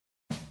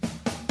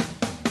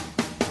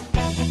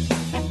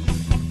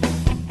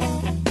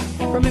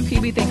From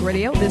MPB Think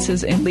Radio, this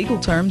is In Legal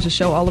Terms, a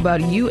show all about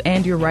you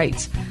and your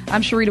rights.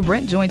 I'm Sharita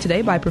Brent, joined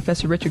today by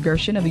Professor Richard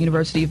Gershon of the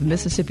University of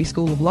Mississippi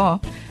School of Law.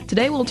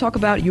 Today we'll talk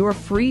about your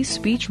free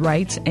speech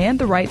rights and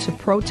the rights of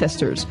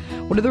protesters.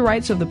 What are the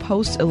rights of the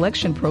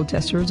post-election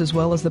protesters as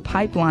well as the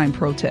pipeline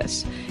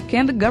protests?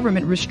 Can the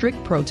government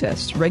restrict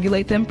protests,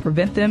 regulate them,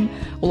 prevent them?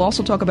 We'll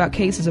also talk about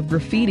cases of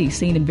graffiti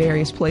seen in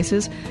various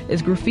places.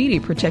 Is graffiti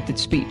protected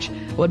speech?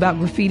 What about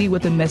graffiti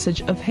with a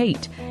message of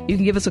hate? You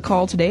can give us a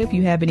call today if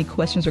you have any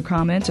questions or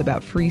comments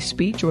about free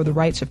speech or the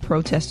rights of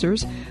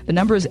protesters. The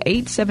number is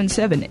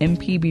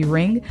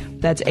 877-MPB-RING.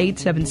 That's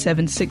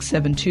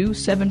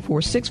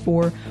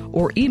 877-672-7464.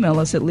 Or email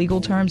us at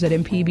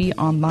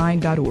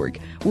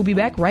legalterms@mpbonline.org. We'll be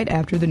back right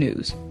after the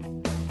news.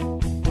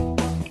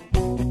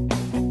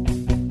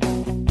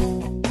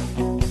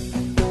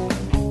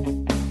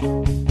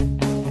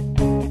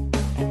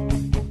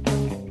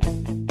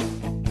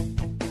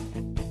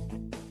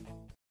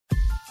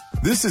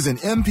 This is an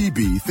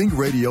MPB Think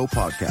Radio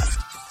podcast.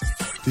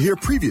 To hear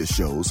previous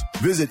shows,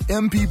 visit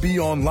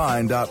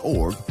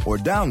mpbonline.org or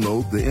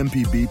download the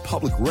MPB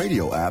Public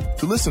Radio app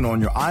to listen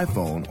on your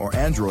iPhone or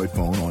Android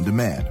phone on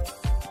demand.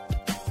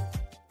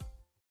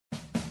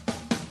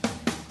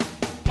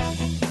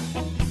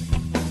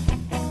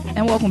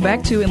 And welcome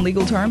back to In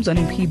Legal Terms on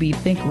MPB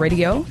Think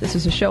Radio. This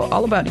is a show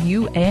all about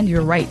you and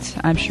your rights.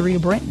 I'm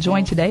Sharita Brent,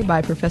 joined today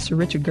by Professor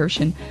Richard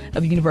Gershon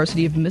of the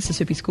University of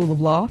Mississippi School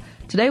of Law.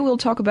 Today we'll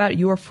talk about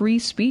your free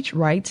speech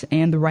rights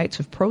and the rights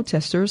of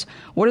protesters.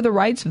 What are the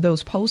rights of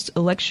those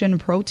post-election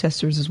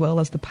protesters as well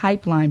as the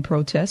pipeline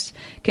protests?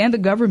 Can the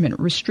government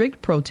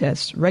restrict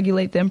protests,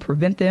 regulate them,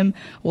 prevent them?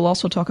 We'll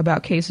also talk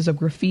about cases of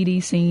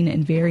graffiti seen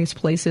in various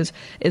places.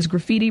 Is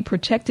graffiti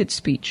protected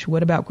speech?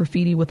 What about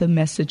graffiti with a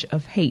message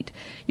of hate?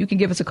 You can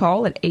give us a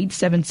call at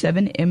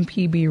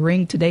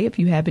 877-MPB-RING today if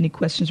you have any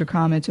questions or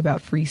comments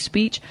about free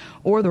speech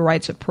or the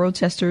rights of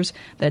protesters.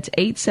 That's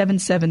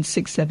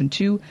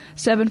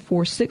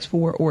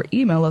 877-672-7464, or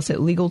email us at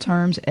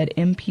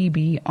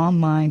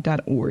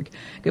legalterms@mpbonline.org.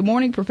 Good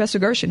morning, Professor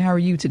Gershon. How are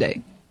you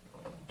today?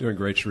 Doing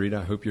great,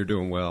 Sharita. I hope you're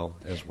doing well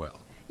as well.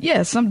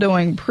 Yes, I'm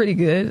doing pretty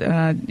good.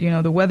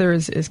 The weather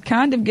is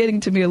kind of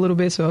getting to me a little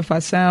bit, so if I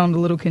sound a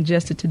little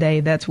congested today,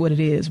 that's what it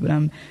is. But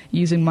I'm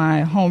using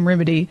my home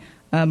remedy.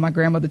 My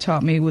grandmother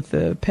taught me with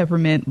the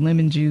peppermint,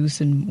 lemon juice,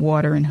 and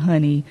water and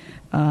honey.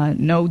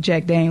 No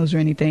Jack Daniels or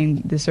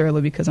anything this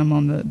early because I'm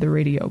on the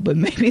radio. But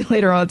maybe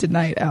later on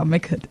tonight I'll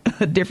make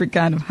a different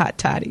kind of hot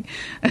toddy.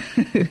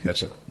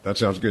 That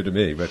sounds good to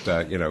me. But,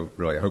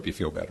 really, I hope you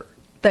feel better.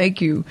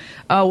 Thank you.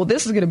 Well,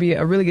 this is going to be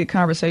a really good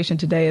conversation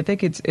today. I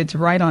think it's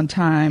right on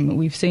time.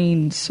 We've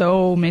seen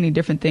so many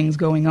different things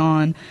going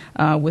on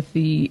with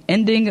the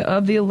ending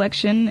of the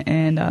election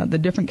and the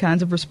different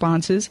kinds of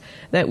responses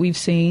that we've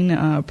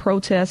seen.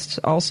 Protests.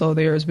 Also,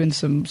 there has been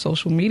some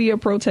social media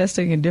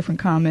protesting and different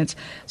comments.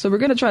 So we're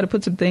going to try to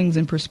put some things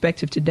in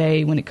perspective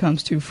today when it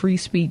comes to free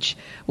speech,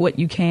 what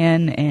you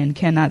can and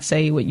cannot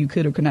say, what you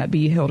could or could not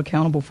be held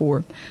accountable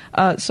for.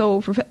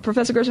 So,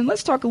 Professor Gershon,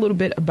 let's talk a little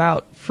bit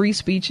about free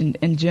speech in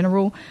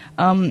general.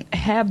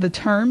 Have the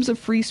terms of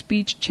free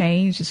speech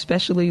changed,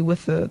 especially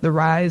with the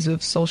rise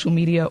of social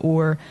media,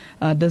 or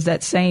does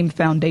that same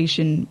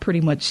foundation pretty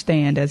much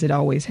stand as it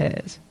always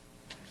has?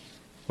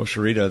 Well,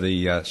 Sharita,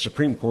 the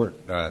Supreme Court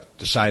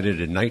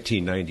decided in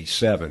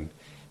 1997,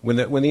 when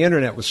the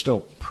Internet was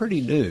still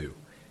pretty new,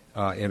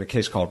 in a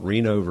case called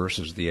Reno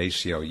versus the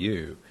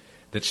ACLU,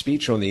 that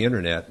speech on the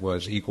Internet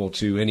was equal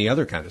to any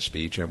other kind of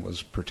speech and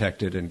was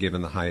protected and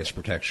given the highest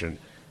protection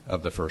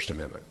of the First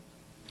Amendment.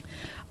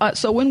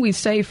 So when we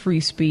say free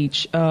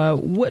speech,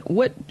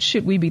 what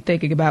should we be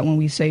thinking about when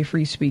we say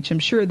free speech? I'm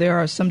sure there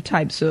are some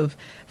types of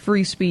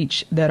free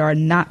speech that are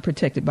not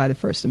protected by the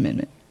First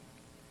Amendment.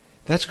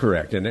 That's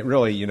correct. And it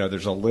really,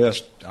 there's a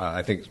list.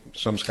 I think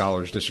some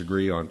scholars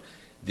disagree on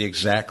the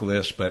exact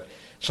list, but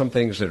some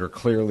things that are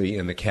clearly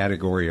in the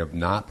category of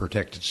not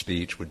protected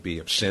speech would be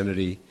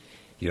obscenity.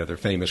 Their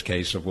famous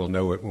case of "we'll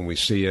know it when we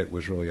see it"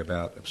 was really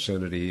about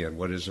obscenity and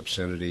what is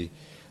obscenity,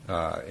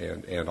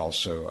 and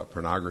also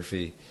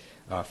pornography.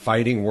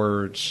 Fighting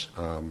words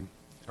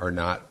are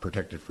not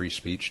protected free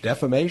speech.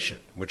 Defamation,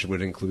 which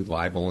would include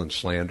libel and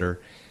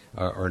slander,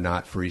 are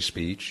not free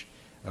speech.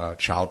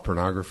 Child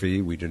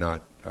pornography, we do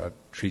not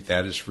treat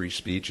that as free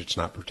speech. It's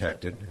not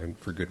protected, and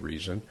for good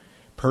reason.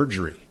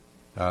 Perjury,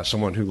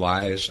 someone who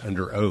lies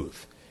under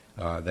oath.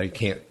 They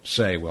can't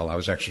say, well, I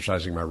was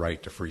exercising my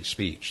right to free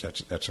speech.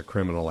 That's a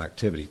criminal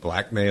activity.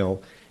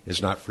 Blackmail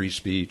is not free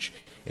speech.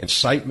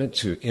 Incitement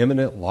to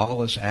imminent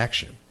lawless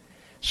action.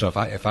 So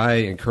if I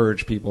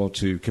encourage people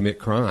to commit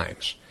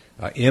crimes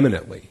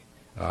imminently,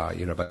 by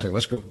saying,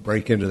 let's go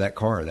break into that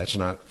car, that's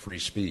not free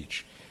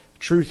speech.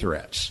 True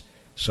threats.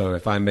 So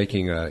if I'm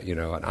making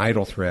an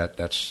idle threat,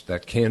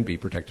 that can be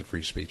protected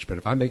free speech. But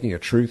if I'm making a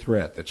true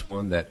threat, that's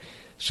one that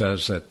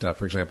says that,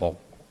 for example,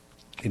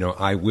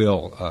 I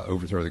will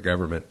overthrow the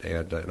government,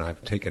 and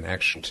I've taken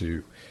action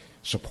to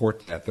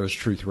support that, those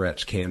true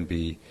threats can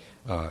be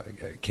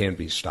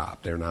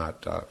stopped. They're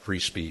not free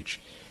speech.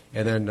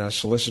 And then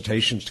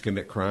solicitations to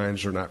commit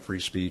crimes are not free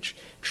speech.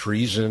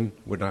 Treason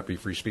would not be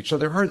free speech. So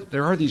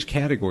there are these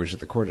categories that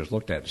the court has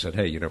looked at and said,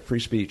 hey, free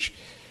speech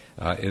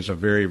is a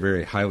very,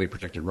 very highly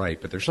protected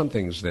right, but there's some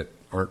things that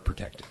aren't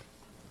protected.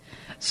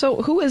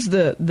 So who is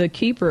the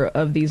keeper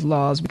of these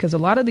laws? Because a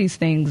lot of these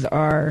things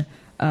are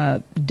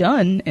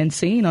done and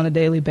seen on a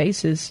daily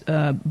basis,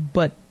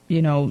 but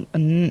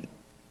the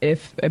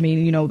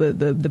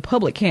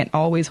public can't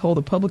always hold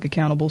the public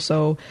accountable.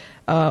 So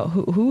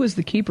who is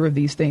the keeper of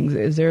these things?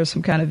 Is there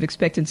some kind of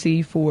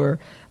expectancy for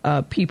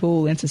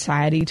people in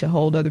society to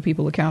hold other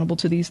people accountable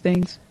to these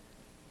things?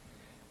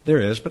 There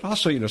is, but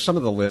also, some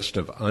of the list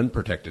of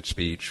unprotected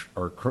speech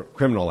or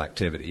criminal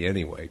activity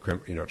anyway,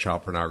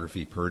 child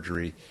pornography,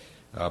 perjury,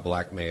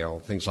 blackmail,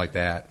 things like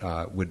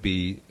that would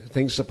be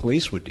things the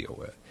police would deal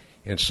with.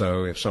 And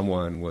so if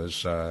someone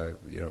was,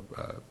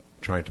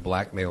 trying to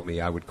blackmail me,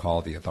 I would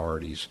call the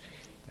authorities,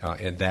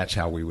 and that's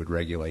how we would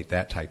regulate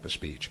that type of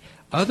speech.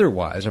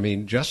 Otherwise,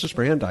 Justice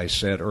Brandeis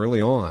said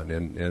early on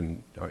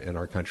in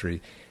our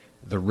country,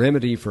 the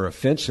remedy for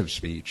offensive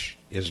speech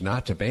is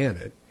not to ban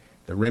it.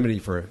 The remedy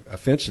for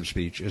offensive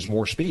speech is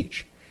more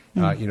speech.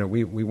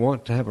 We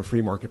want to have a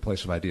free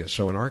marketplace of ideas.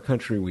 So in our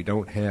country, we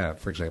don't have,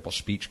 for example,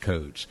 speech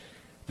codes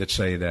that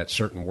say that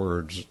certain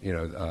words,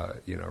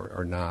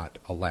 are not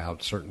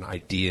allowed, certain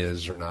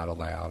ideas are not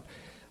allowed.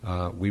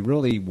 We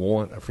really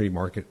want a free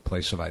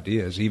marketplace of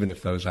ideas, even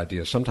if those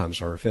ideas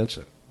sometimes are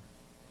offensive.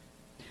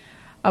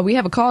 We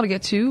have a call to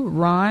get to.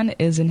 Ron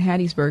is in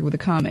Hattiesburg with a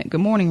comment. Good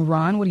morning,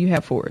 Ron. What do you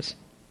have for us?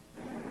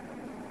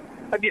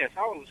 Yes,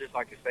 I would just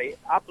like to say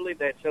I believe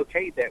that it's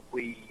okay that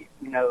we,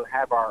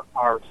 have our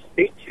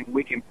speech and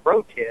we can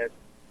protest,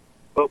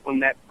 but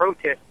when that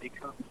protest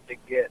becomes to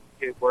get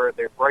to where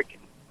they're breaking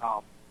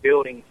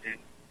buildings and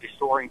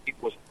destroying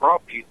people's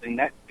properties, then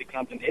that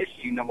becomes an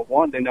issue, number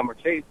one. Then number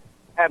two,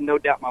 I have no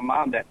doubt in my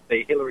mind that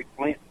the Hillary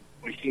Clinton,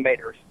 when she made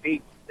her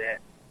speech,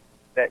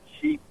 that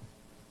she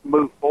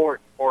moved forward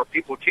for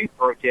people to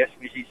protest,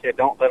 when she said,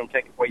 don't let them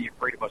take away your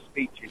freedom of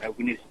speech.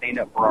 We need to stand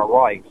up for our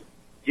rights.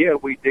 Yeah,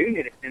 we do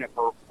need to stand up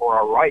for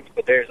our rights,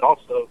 but there's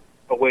also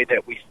a way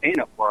that we stand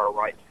up for our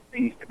rights.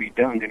 Things to be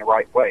done in the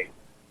right way.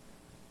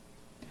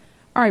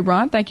 All right,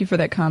 Ron, thank you for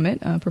that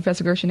comment.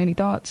 Professor Gershon, any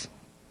thoughts?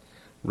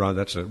 Ron,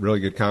 that's a really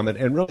good comment.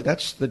 And really,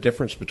 that's the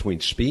difference between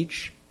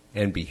speech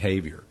and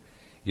behavior.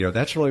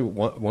 That's really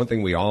one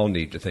thing we all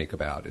need to think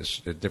about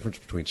is the difference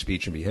between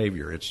speech and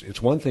behavior.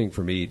 It's one thing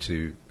for me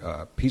to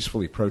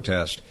peacefully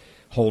protest,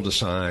 hold a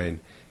sign,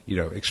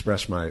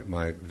 express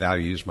my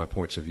values, my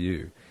points of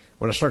view.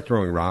 When I start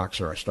throwing rocks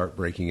or I start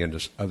breaking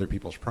into other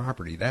people's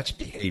property, that's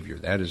behavior.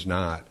 That is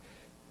not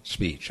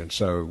speech. And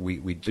so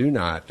we do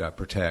not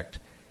protect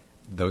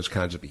those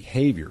kinds of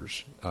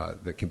behaviors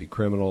that can be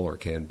criminal or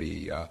can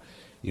be,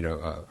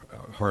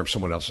 harm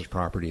someone else's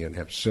property and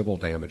have civil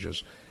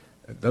damages.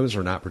 Those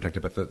are not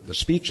protected, but the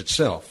speech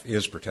itself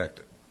is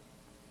protected.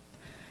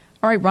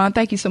 All right, Ron,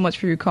 thank you so much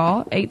for your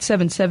call.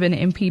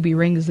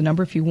 877-MPB-RING is the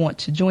number if you want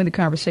to join the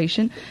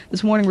conversation.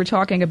 This morning we're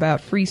talking about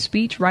free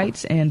speech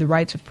rights and the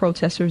rights of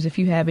protesters. If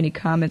you have any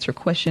comments or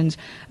questions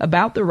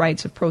about the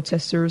rights of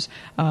protesters,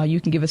 you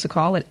can give us a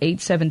call at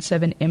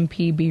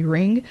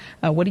 877-MPB-RING.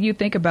 What do you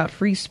think about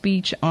free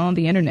speech on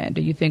the Internet?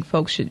 Do you think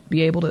folks should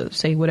be able to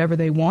say whatever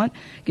they want?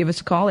 Give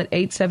us a call at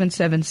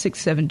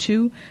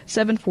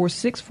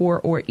 877-672-7464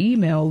 or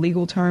email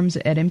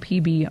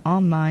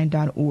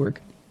legalterms@mpbonline.org.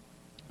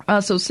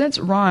 So since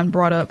Ron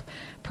brought up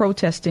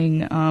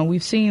protesting,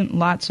 we've seen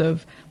lots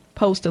of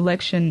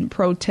post-election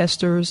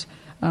protesters,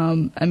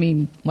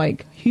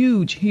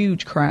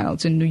 huge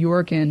crowds in New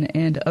York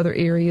and other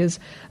areas.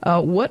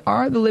 What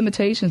are the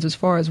limitations as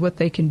far as what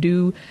they can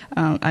do?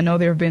 I know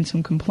there have been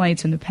some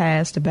complaints in the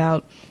past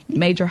about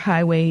major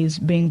highways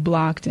being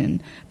blocked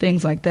and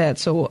things like that.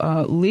 So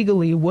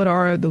legally, what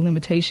are the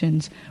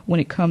limitations when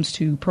it comes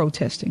to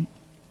protesting?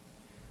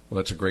 Well,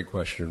 that's a great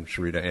question,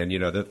 Sharita. And,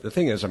 the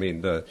thing is,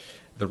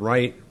 the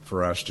right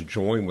for us to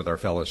join with our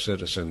fellow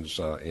citizens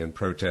in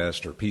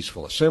protest or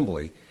peaceful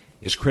assembly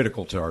is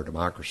critical to our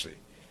democracy.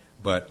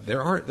 But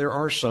there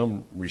are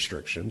some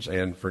restrictions.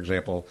 And, for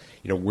example,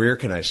 where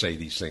can I say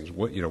these things?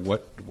 What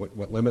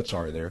limits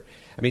are there?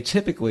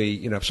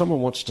 Typically, if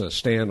someone wants to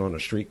stand on a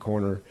street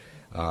corner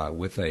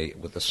with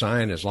a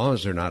sign, as long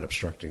as they're not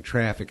obstructing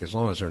traffic, as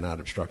long as they're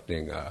not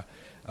obstructing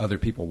other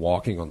people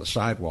walking on the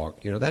sidewalk,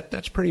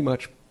 that's pretty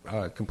much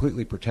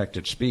completely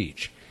protected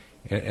speech,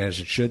 as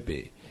it should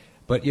be.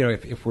 But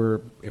if we're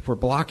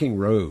blocking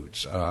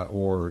roads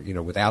or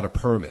without a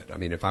permit,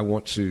 if I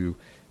want to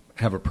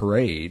have a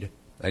parade,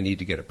 I need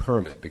to get a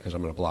permit because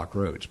I'm going to block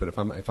roads. But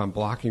if I'm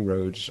blocking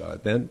roads,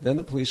 then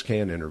the police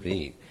can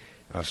intervene.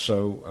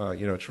 So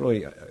it's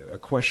really a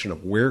question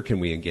of where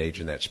can we engage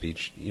in that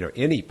speech.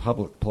 Any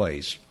public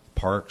place,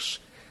 parks,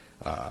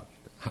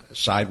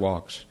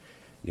 sidewalks,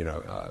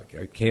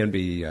 can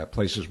be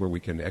places where we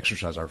can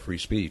exercise our free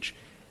speech.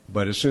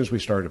 But as soon as we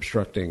start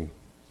obstructing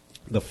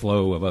the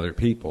flow of other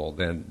people,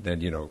 then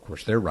of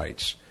course, their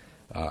rights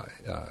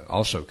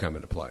also come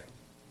into play.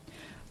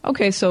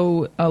 Okay,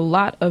 so a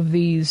lot of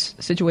these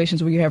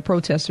situations where you have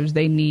protesters,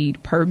 they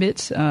need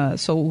permits.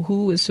 So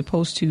who is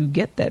supposed to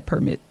get that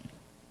permit?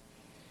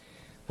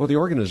 Well, the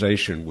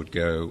organization would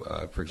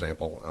go, for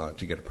example,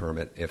 to get a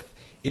permit.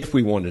 If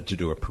we wanted to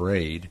do a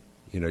parade,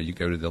 you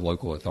go to the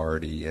local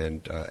authority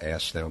and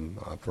ask them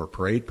for a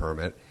parade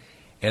permit,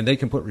 and they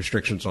can put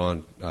restrictions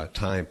on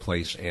time,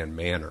 place, and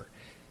manner.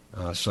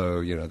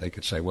 So, they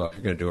could say, well, if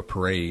you're going to do a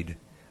parade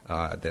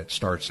that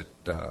starts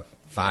at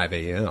 5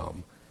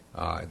 a.m.,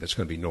 that's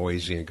going to be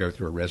noisy and go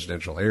through a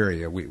residential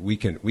area, we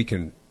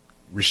can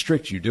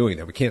restrict you doing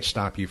that. We can't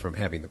stop you from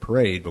having the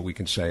parade, but we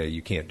can say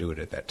you can't do it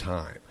at that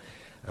time.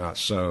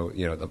 So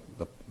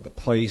the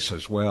place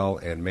as well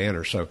and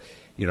manner. So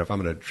if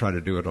I'm going to try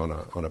to do it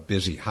on a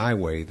busy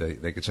highway,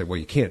 they could say, well,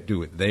 you can't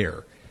do it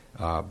there,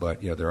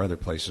 but there are other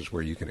places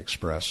where you can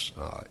express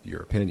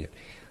your opinion.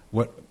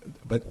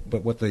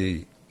 But what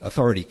the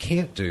authority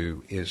can't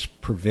do is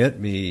prevent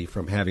me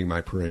from having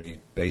my parade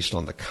based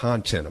on the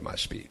content of my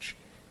speech.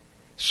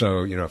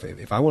 So,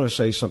 if I want to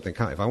say something,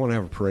 if I want to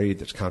have a parade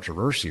that's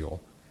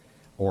controversial,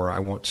 or I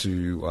want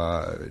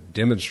to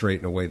demonstrate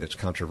in a way that's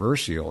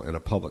controversial in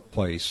a public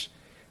place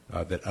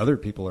that other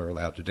people are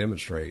allowed to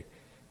demonstrate,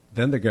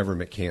 then the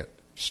government can't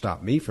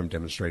stop me from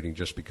demonstrating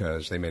just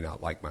because they may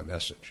not like my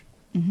message.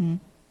 Mm-hmm.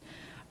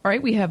 All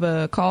right, we have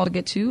a call to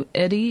get to.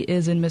 Eddie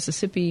is in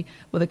Mississippi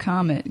with a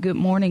comment. Good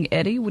morning,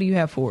 Eddie. What do you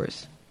have for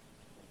us?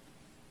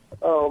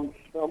 I'm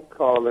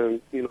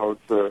calling,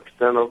 to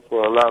stand up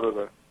for a lot of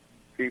the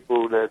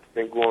people that's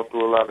been going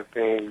through a lot of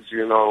things,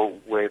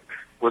 with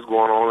what's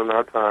going on in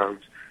our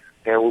times.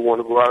 And we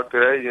want to go out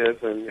there, yes,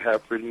 and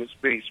have freedom of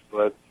speech.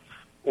 But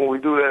when we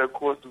do that, of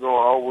course, there's going to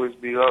always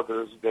be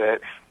others that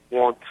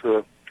want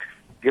to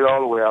get all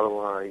the way out of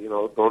line,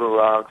 throw the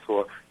rocks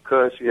or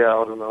cuss you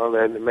out and all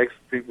that. And it makes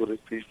people that's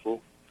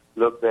peaceful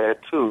look bad,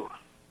 too.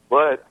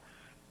 But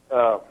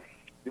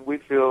we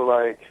feel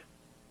like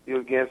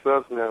you're against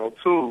us now,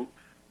 too,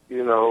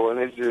 and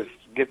it just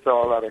gets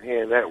all out of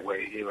hand that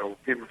way.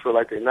 People feel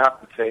like they're not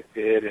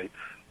protected and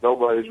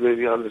nobody's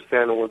really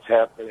understanding what's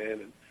happening,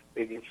 and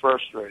they get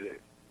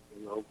frustrated,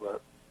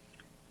 but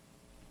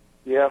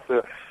you have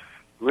to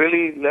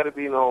really let it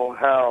be known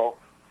how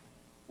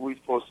we're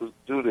supposed to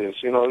do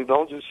this. You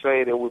don't just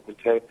say that we're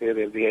protected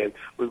and then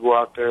we go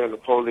out there and the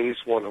police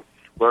want to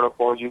run up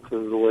on you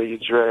because of the way you're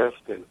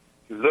dressed and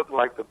you look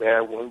like the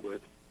bad one,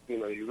 but,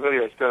 you really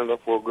are standing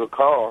up for a good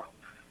cause,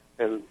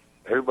 and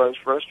everybody's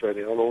frustrated.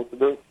 They don't know what to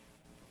do.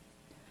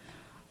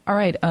 All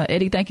right,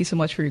 Eddie, thank you so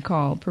much for your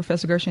call.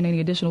 Professor Gershon,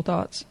 any additional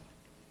thoughts?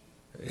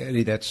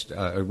 Eddie, that's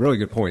a really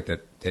good point,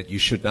 that you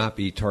should not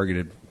be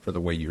targeted for the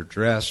way you're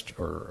dressed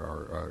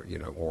or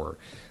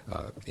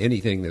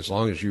anything. As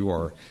long as you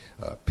are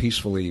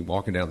peacefully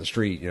walking down the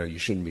street, you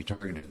shouldn't be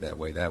targeted that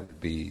way. That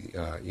would be,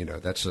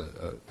 that's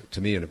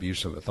to me an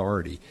abuse of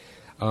authority.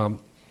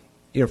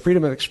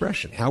 Freedom of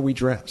expression, how we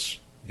dress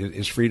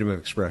is freedom of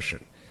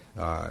expression.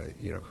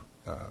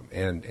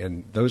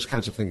 And those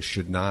kinds of things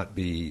should not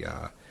be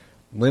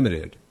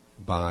limited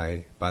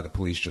by the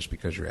police just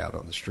because you're out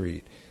on the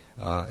street.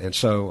 And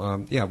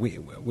so,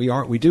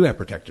 we do have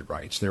protected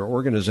rights. There are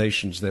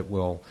organizations that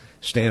will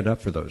stand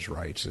up for those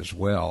rights as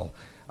well.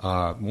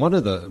 One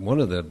of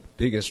the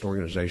biggest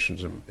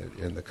organizations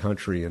in the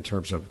country in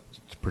terms of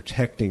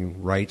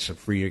protecting rights of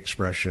free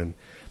expression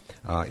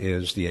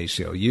is the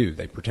ACLU.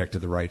 They protected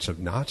the rights of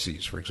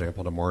Nazis, for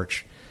example, to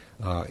march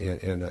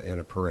in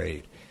a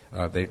parade.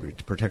 They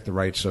protect the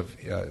rights of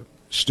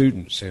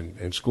students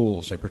in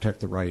schools. They protect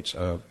the rights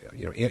of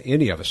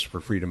any of us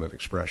for freedom of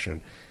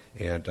expression.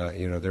 And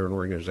they're an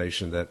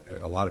organization that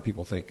a lot of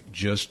people think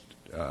just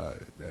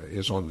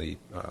is on the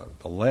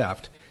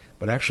left,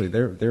 but actually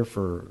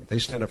they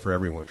stand up for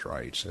everyone's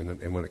rights.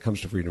 And when it comes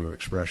to freedom of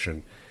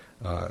expression,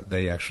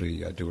 they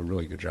actually do a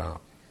really good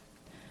job.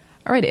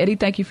 All right, Eddie,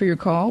 thank you for your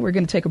call. We're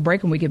going to take a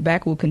break. When we get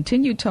back, we'll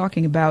continue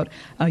talking about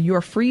your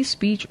free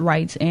speech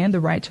rights and the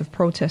rights of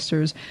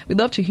protesters. We'd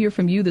love to hear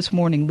from you this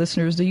morning,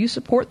 listeners. Do you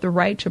support the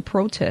right to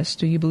protest?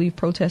 Do you believe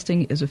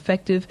protesting is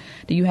effective?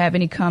 Do you have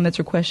any comments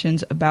or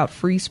questions about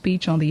free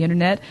speech on the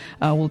Internet?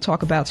 We'll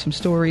talk about some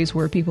stories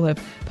where people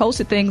have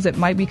posted things that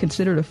might be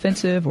considered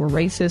offensive or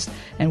racist,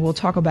 and we'll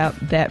talk about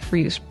that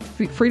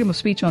freedom of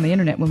speech on the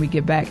Internet when we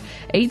get back.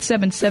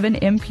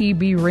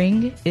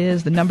 877-MPB-RING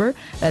is the number.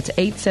 That's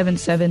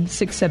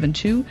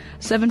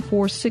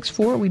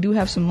 877-672-7464. We do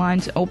have some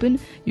lines open.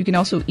 You can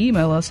also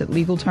email us at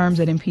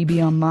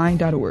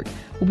legalterms@mpbonline.org.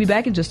 We'll be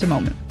back in just a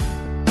moment.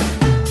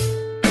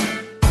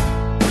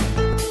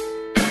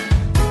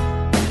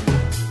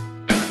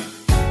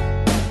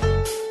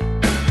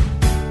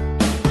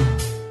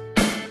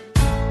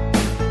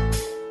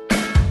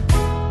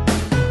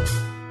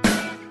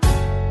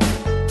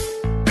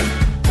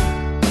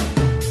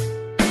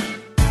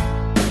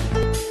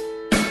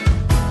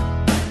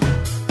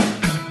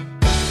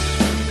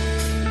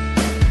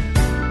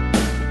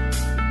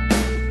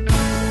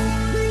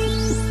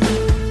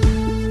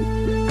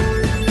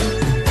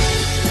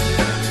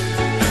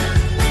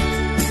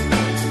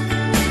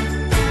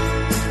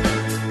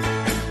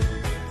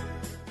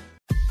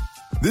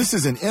 This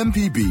is an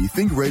MPB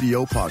Think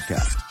Radio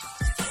podcast.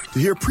 To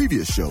hear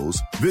previous shows,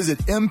 visit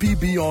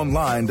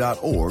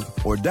mpbonline.org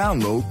or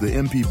download the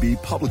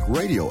MPB Public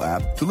Radio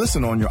app to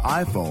listen on your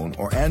iPhone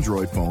or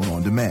Android phone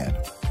on demand.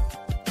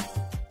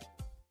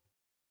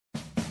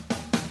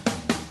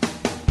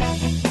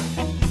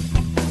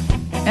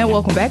 And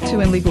welcome back to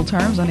In Legal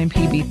Terms on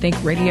MPB Think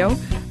Radio.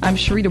 I'm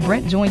Sharita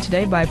Brent, joined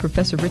today by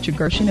Professor Richard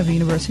Gershon of the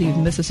University of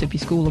Mississippi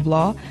School of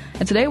Law.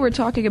 And today we're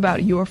talking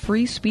about your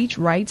free speech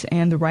rights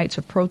and the rights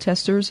of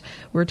protesters.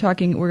 We're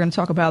going to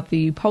talk about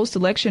the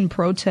post-election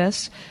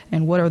protests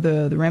and what are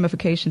the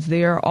ramifications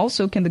there.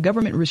 Also, can the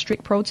government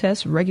restrict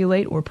protests,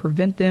 regulate, or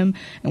prevent them?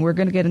 And we're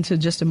going to get into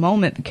just a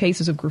moment the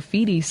cases of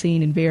graffiti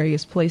seen in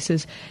various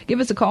places. Give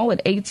us a call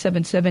at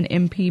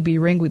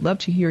 877-MPB-RING. We'd love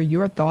to hear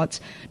your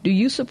thoughts. Do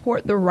you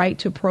support the right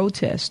to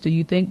protest? Do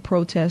you think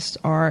protests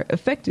are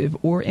effective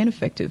or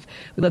ineffective?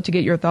 We'd love to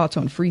get your thoughts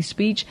on free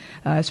speech,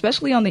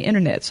 especially on the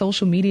internet,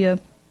 social media.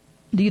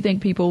 Do you think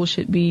people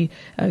should be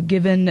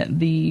given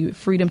the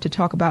freedom to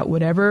talk about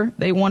whatever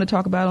they want to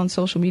talk about on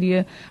social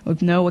media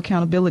with no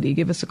accountability?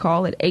 Give us a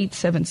call at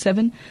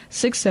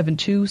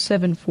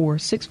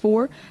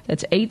 877-672-7464.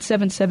 That's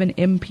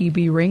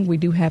 877-MPB-RING. We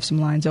do have some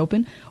lines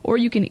open. Or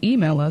you can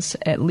email us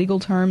at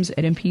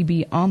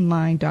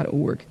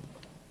legalterms@mpbonline.org.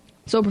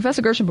 So,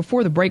 Professor Gershon,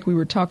 before the break, we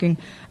were talking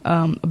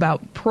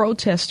about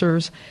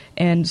protesters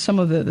and some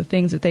of the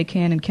things that they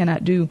can and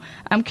cannot do.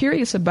 I'm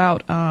curious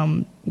about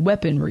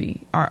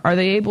weaponry. Are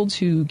they able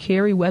to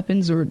carry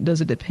weapons, or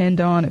does it depend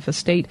on if a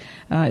state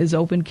is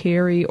open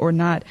carry or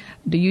not?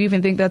 Do you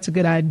even think that's a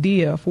good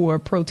idea for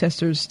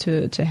protesters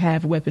to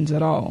have weapons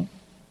at all?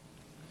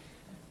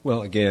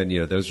 Well, again,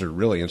 those are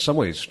really, in some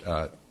ways,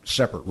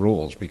 separate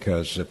rules,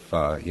 because if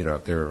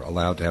they're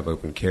allowed to have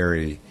open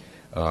carry,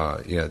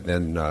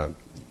 then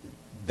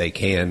they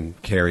can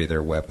carry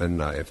their weapon.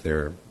 If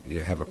you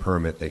have a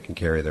permit, they can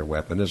carry their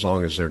weapon, as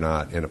long as they're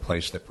not in a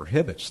place that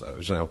prohibits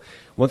those. Now,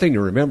 one thing to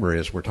remember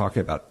is we're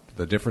talking about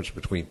the difference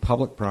between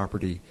public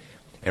property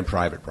and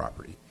private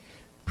property.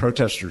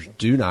 Protesters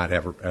do not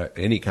have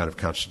any kind of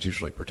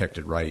constitutionally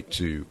protected right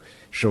to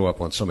show up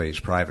on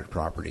somebody's private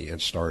property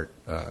and start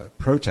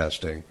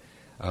protesting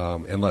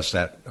unless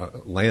that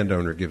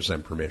landowner gives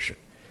them permission,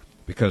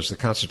 because the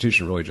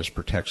Constitution really just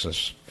protects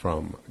us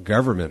from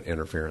government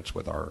interference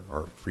with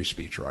our free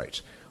speech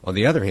rights. On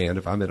the other hand,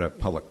 if I'm in a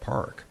public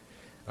park,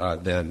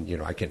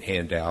 then I can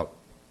hand out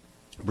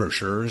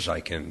brochures, I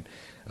can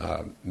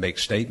make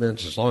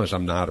statements, as long as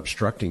I'm not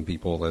obstructing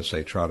people as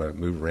they try to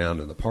move around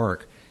in the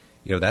park.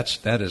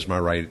 That is my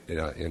right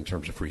in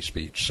terms of free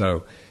speech.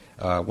 So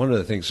one of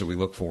the things that we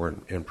look for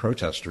in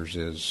protesters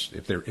is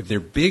if they're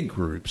big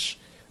groups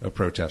of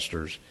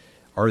protesters,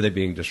 are they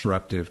being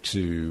disruptive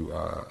to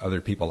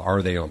other people?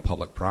 Are they on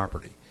public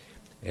property?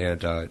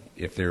 And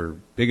if they're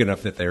big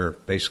enough that they're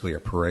basically a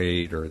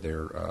parade, or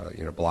they're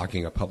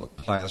blocking a public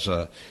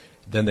plaza,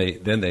 then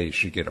they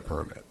should get a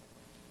permit.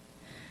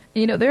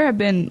 There have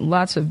been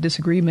lots of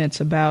disagreements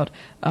about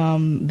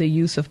the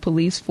use of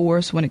police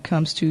force when it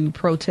comes to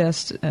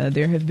protests.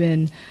 There have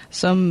been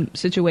some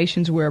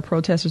situations where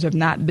protesters have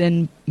not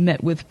been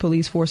met with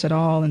police force at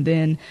all, and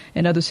then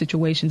in other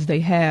situations they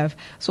have.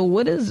 So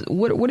what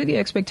are the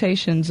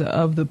expectations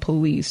of the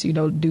police?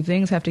 Do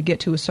things have to get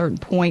to a certain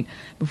point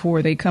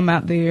before they come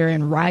out there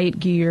in riot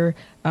gear?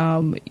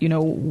 I'm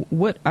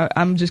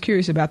just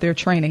curious about their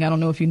training. I don't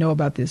know if you know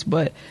about this,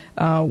 but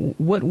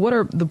what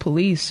are the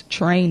police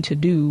trained to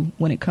do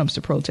when it comes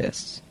to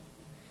protests?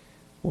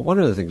 Well, one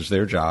of the things,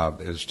 their job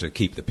is to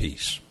keep the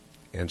peace.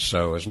 And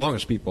so as long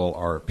as people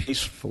are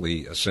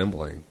peacefully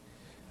assembling,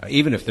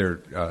 even if they're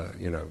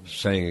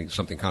saying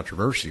something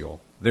controversial,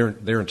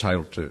 they're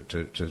entitled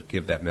to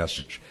give that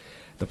message.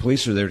 The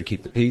police are there to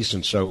keep the peace,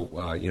 and so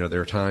there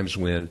are times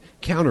when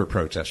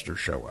counter-protesters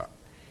show up.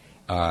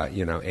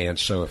 And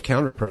so if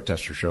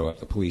counter-protesters show up,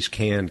 the police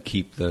can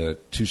keep the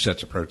two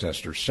sets of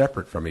protesters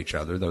separate from each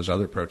other. Those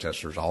other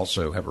protesters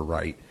also have a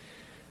right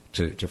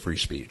to free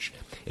speech.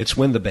 It's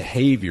when the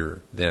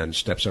behavior then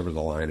steps over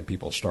the line and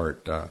people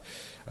start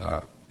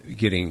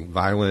getting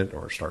violent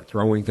or start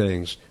throwing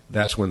things,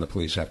 that's when the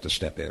police have to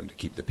step in to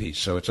keep the peace.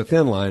 So it's a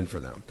thin line for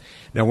them.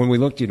 Now, when we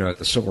looked, at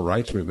the civil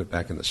rights movement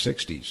back in the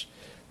 60s,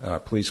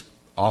 police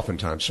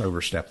oftentimes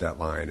overstepped that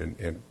line,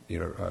 and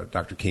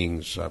Dr.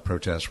 King's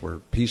protests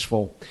were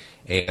peaceful,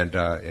 and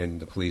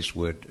the police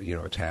would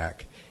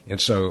attack, and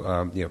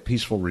so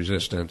peaceful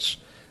resistance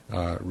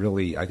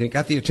really, I think,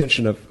 got the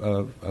attention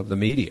of the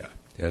media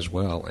as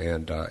well,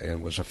 and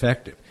was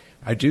effective.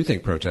 I do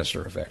think protests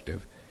are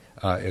effective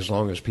as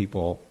long as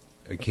people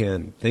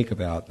can think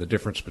about the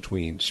difference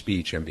between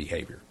speech and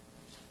behavior.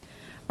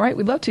 All right,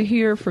 we'd love to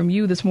hear from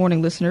you this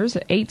morning, listeners.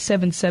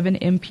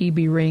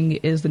 877-MPB-RING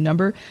is the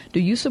number. Do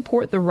you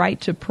support the right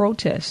to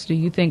protest? Do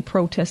you think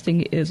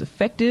protesting is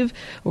effective,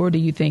 or do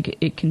you think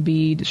it can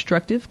be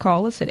destructive?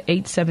 Call us at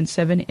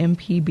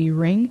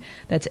 877-MPB-RING.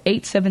 That's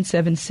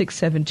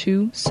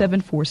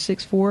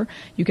 877-672-7464.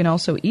 You can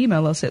also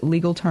email us at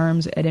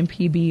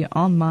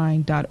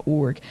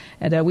legalterms@mpbonline.org.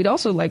 And we'd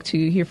also like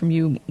to hear from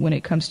you when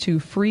it comes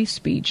to free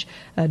speech.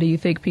 Do you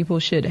think people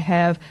should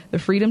have the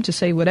freedom to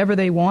say whatever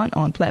they want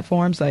on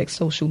platforms like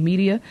social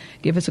media?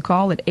 Give us a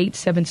call at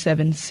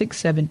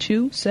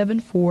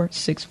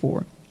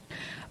 877-672-7464.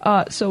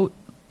 So,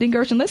 Dean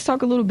Gershon, let's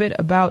talk a little bit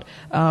about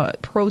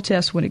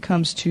protests when it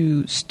comes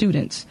to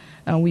students.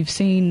 We've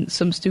seen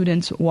some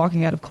students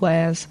walking out of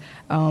class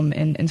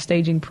and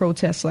staging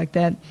protests like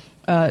that.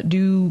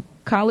 Do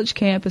college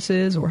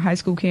campuses or high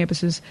school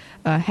campuses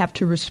have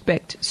to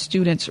respect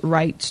students'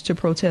 rights to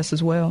protest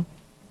as well?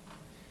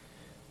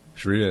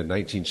 Sharita, in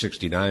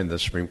 1969, the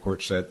Supreme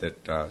Court said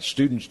that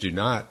students do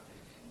not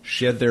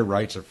shed their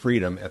rights of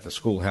freedom at the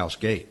schoolhouse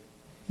gate.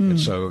 And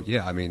so,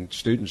 yeah, I mean,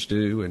 students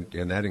do, and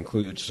that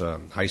includes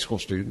high school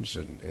students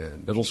and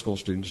middle school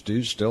students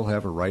do still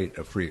have a right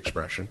of free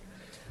expression.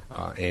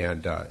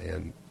 And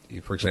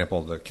for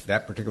example,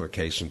 that particular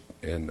case in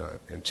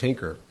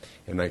Tinker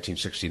in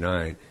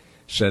 1969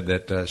 said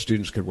that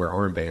students could wear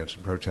armbands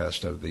in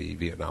protest of the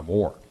Vietnam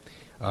War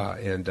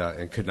and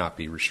could not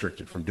be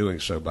restricted from doing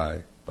so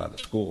by the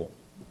school.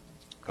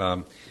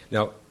 Now,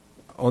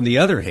 on the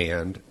other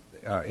hand,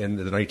 in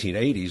the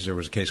 1980s, there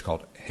was a case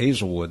called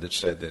Hazelwood that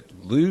said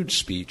that lewd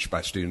speech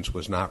by students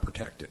was not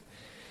protected.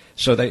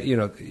 So they,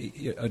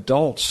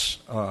 adults,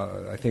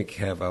 I think,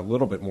 have a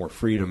little bit more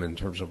freedom in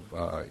terms of,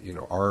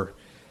 our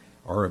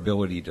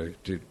ability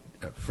to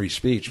free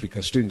speech,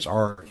 because students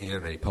are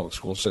in a public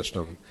school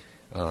system.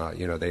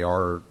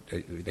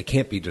 They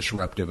can't be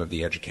disruptive of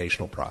the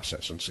educational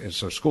process, and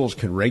so schools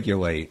can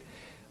regulate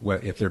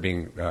if they're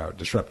being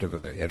disruptive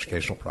of the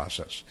educational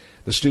process.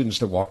 The students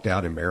that walked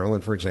out in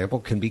Maryland, for example,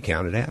 can be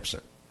counted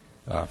absent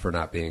for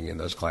not being in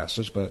those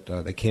classes, but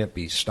they can't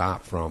be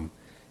stopped from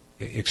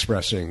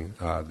expressing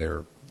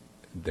their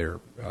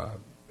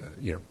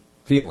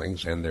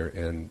feelings and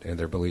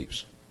their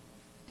beliefs.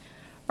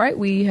 All right,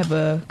 we have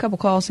a couple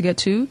calls to get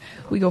to.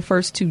 We go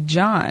first to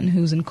John,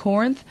 who's in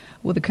Corinth,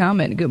 with a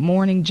comment. Good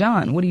morning,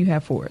 John. What do you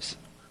have for us?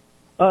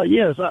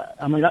 Yes,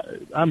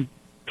 I'm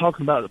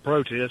talking about the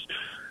protest.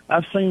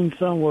 I've seen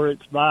some where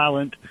it's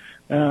violent,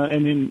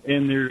 and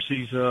there's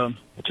these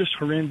just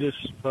horrendous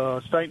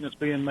statements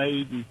being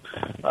made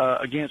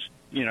against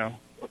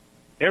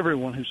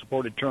everyone who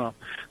supported Trump.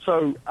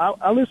 So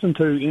I listen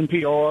to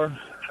NPR.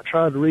 I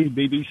try to read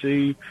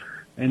BBC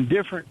and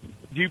different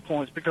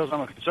viewpoints because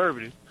I'm a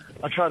conservative.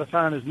 I try to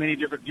find as many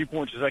different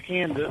viewpoints as I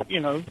can to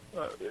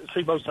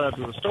see both sides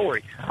of the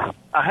story.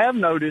 I have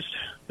noticed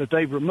that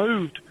they've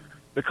removed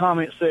the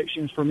comment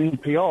sections from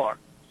NPR,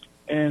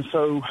 and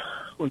so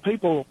when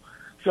people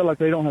feel like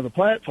they don't have a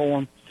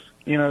platform,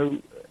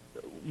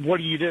 what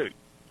do you do?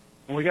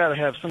 We got to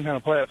have some kind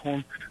of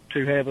platform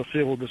to have a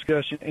civil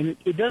discussion, and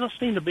it doesn't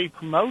seem to be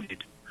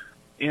promoted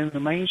in the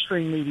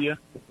mainstream media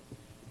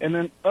and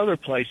then other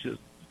places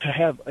to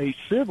have a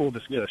civil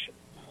discussion.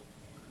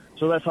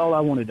 So that's all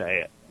I wanted to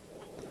add.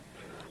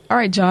 All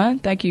right, John,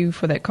 thank you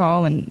for that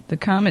call. And the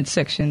comment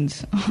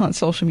sections on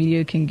social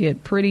media can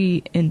get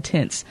pretty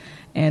intense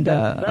and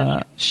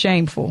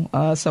shameful.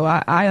 So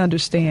I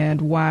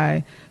understand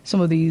why some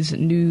of these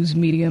news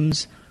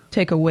mediums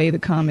take away the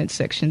comment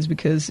sections,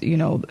 because,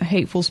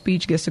 hateful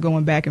speech gets to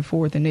going back and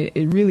forth, and it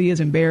really is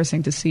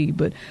embarrassing to see.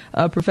 But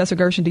Professor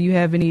Gershon, do you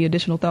have any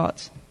additional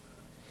thoughts?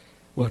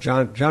 Well,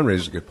 John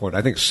raises a good point.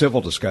 I think civil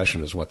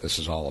discussion is what this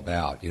is all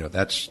about.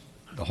 That's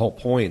the whole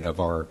point of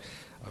our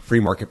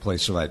free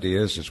marketplace of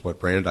ideas. Is what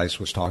Brandeis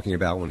was talking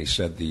about when he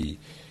said the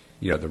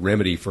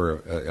remedy for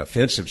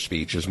offensive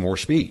speech is more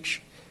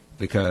speech,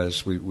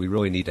 because we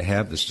really need to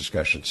have this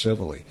discussion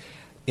civilly.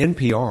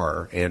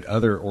 NPR and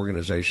other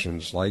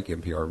organizations like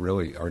NPR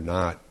really are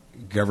not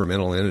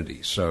governmental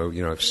entities. So,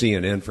 if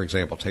CNN, for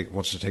example,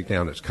 wants to take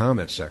down its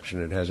comment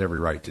section, it has every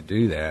right to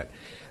do that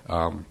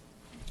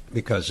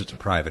because it's a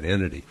private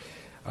entity.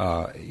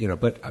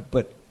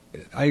 But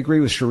I agree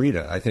with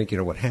Sharita. I think,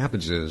 what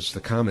happens is the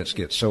comments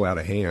get so out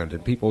of hand,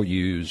 and people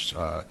use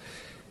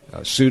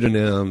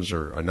pseudonyms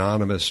or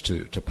anonymous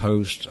to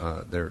post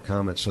their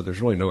comments, so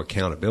there's really no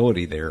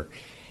accountability there.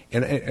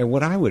 And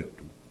what I would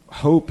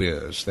hope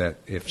is that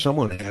if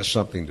someone has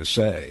something to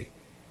say,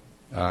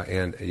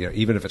 and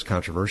even if it's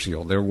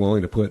controversial, they're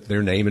willing to put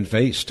their name and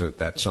face to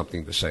that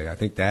something to say. I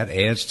think that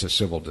adds to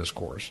civil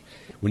discourse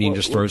when you can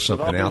just throw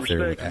something out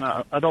there.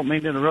 I don't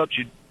mean to interrupt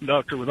you,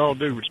 Doctor, with all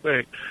due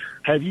respect.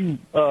 Have you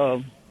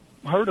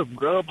heard of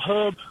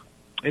Grubhub?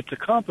 It's a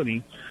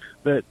company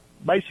that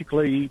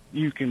basically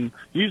you can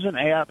use an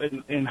app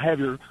and have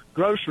your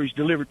groceries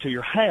delivered to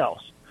your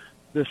house.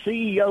 The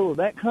CEO of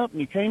that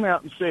company came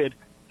out and said,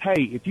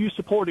 hey, if you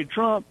supported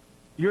Trump,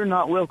 you're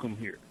not welcome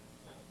here.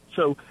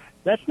 So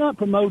that's not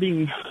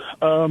promoting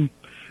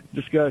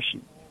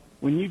discussion.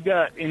 when you've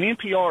got, and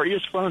NPR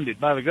is funded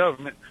by the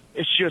government,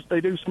 it's just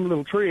they do some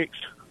little tricks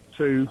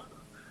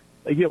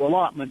they give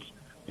allotments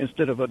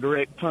instead of a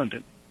direct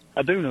funding.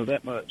 I do know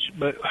that much.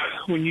 But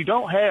when you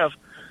don't have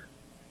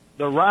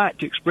the right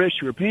to express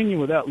your opinion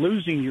without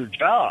losing your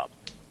job,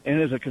 and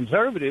as a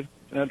conservative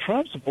and a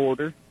Trump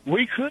supporter,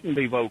 we couldn't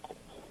be vocal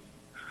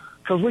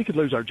because we could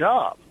lose our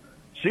job.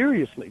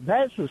 Seriously,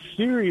 that's a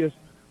serious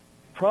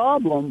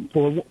problem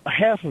for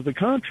half of the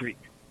country.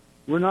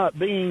 We're not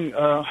being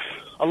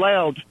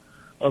allowed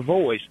a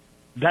voice.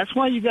 That's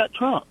why you got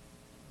Trump.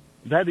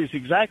 That is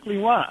exactly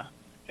why.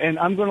 And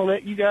I'm going to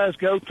let you guys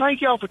go.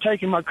 Thank y'all for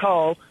taking my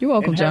call. You're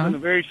welcome, and John. having a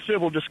very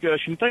civil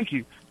discussion. Thank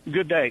you.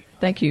 Good day.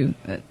 Thank you.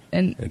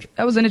 And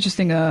that was an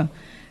interesting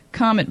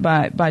comment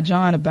by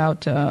John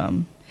about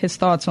his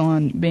thoughts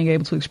on being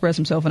able to express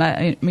himself. And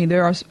I mean,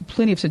 there are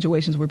plenty of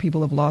situations where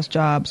people have lost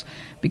jobs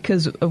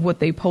because of what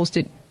they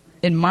posted.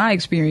 In my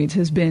experience,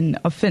 has been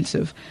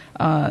offensive.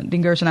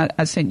 Dean Gershon,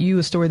 I sent you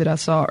a story that I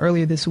saw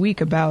earlier this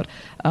week about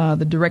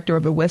the director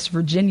of a West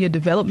Virginia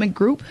development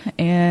group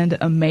and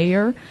a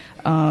mayor.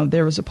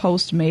 There was a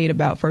post made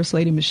about First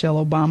Lady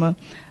Michelle Obama.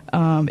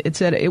 It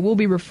said, "It will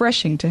be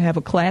refreshing to have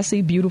a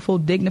classy, beautiful,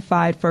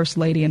 dignified First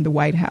Lady in the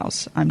White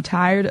House. I'm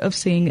tired of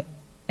seeing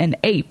an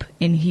ape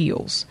in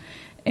heels."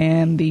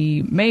 And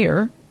the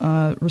mayor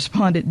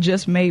responded,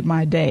 "Just made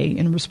my day,"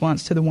 in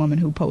response to the woman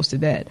who posted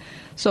that.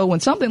 So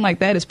when something like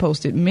that is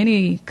posted,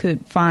 many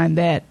could find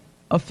that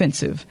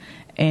offensive.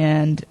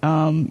 And,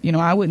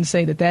 I wouldn't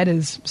say that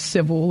is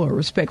civil or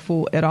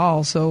respectful at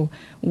all. So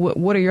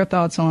what are your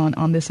thoughts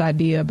on this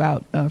idea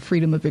about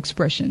freedom of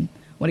expression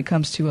when it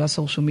comes to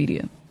social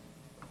media?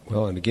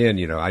 Well, and again,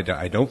 I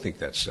don't think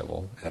that's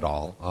civil at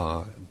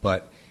all.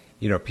 But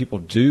people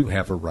do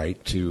have a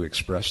right to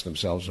express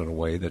themselves in a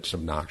way that's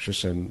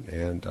obnoxious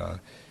and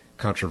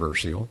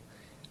controversial.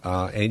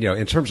 And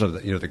in terms of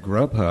the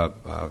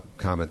Grubhub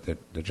comment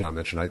that John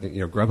mentioned, I think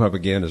Grubhub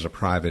again is a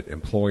private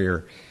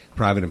employer.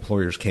 Private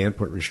employers can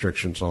put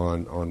restrictions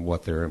on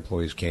what their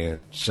employees can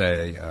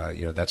say.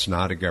 That's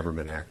not a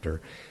government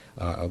actor.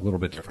 A little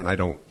bit different. I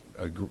don't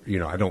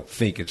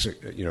think it's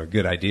a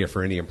good idea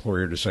for any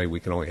employer to say we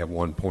can only have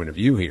one point of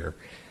view here.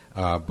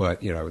 But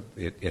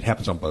it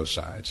happens on both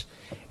sides.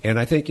 And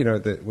I think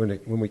that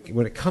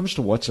when it comes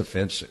to what's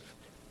offensive,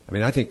 I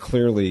mean, I think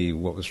clearly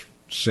what was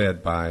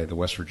said by the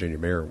West Virginia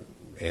mayor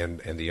and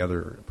the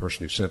other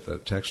person who sent the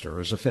texter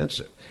was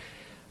offensive.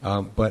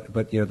 But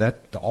that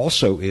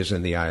also is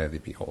in the eye of the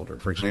beholder.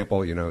 For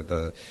example,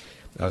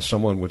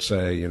 someone would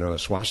say a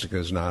swastika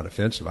is not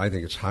offensive. I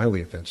think it's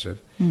highly offensive.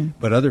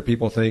 But other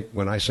people think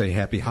when I say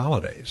Happy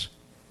Holidays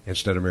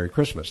instead of Merry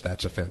Christmas,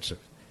 that's offensive.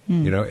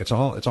 It's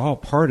all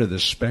part of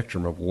this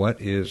spectrum of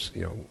what is,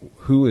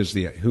 who is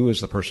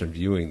the person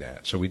viewing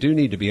that. So we do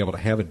need to be able to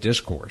have a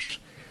discourse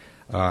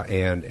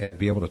and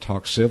be able to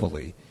talk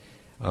civilly.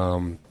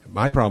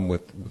 My problem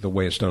with the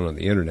way it's done on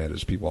the internet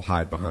is people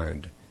hide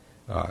behind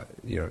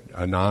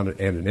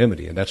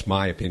anonymity, and that's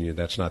my opinion.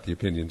 That's not the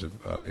opinions of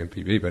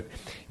MPB, but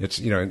it's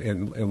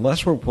and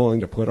unless we're willing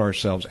to put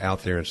ourselves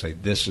out there and say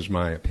this is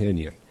my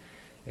opinion,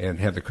 and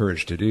have the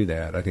courage to do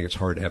that, I think it's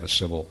hard to have a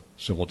civil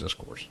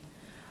discourse.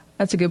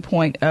 That's a good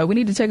point. We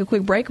need to take a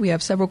quick break. We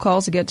have several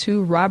calls to get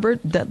to.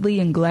 Robert, Dudley,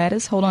 and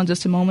Gladys. Hold on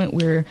just a moment.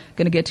 We're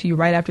going to get to you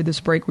right after this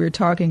break. We're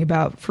talking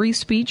about free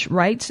speech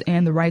rights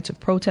and the rights of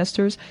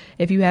protesters.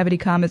 If you have any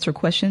comments or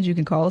questions, you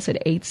can call us at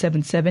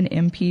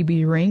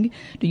 877-MPB-RING.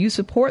 Do you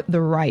support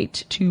the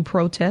right to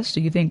protest?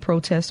 Do you think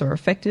protests are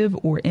effective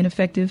or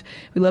ineffective?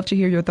 We'd love to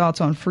hear your thoughts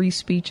on free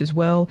speech as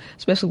well,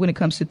 especially when it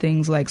comes to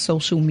things like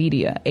social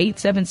media.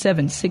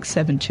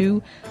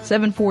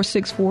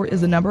 877-672-7464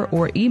 is the number,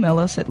 or email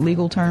us at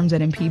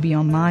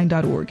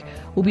legalterms@mpbonline.org.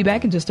 We'll be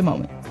back in just a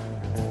moment.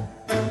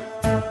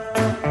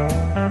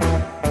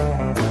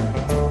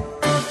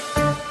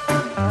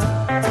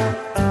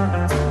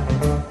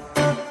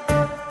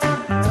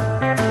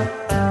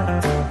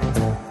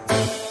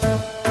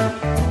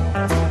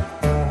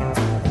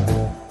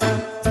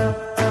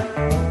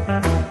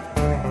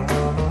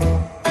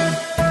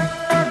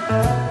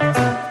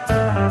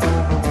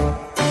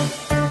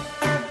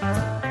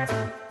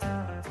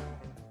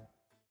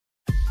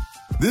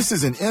 This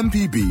is an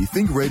MPB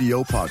Think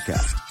Radio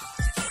podcast.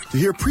 To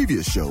hear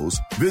previous shows,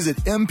 visit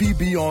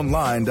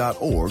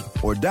mpbonline.org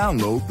or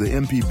download the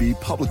MPB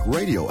Public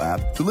Radio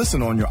app to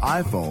listen on your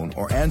iPhone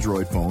or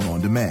Android phone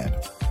on demand.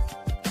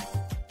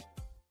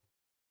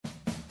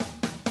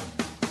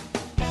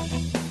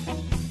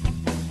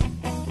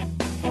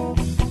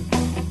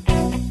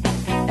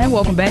 And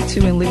welcome back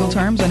to In Legal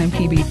Terms on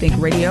MPB Think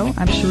Radio.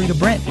 I'm Sharita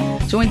Brent,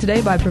 joined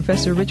today by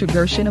Professor Richard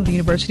Gershon of the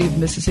University of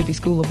Mississippi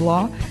School of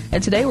Law.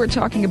 And today we're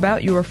talking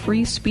about your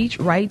free speech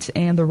rights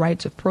and the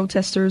rights of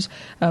protesters.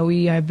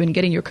 We have been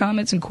getting your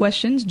comments and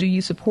questions. Do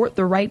you support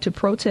the right to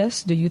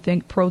protest? Do you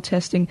think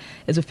protesting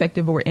is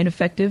effective or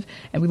ineffective?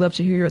 And we'd love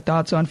to hear your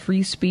thoughts on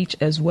free speech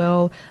as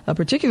well,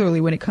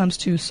 particularly when it comes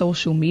to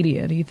social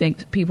media. Do you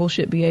think people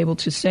should be able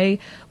to say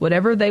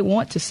whatever they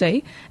want to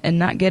say and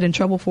not get in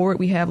trouble for it?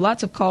 We have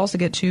lots of calls to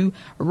get to. to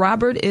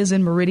Robert is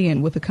in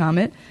Meridian with a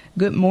comment.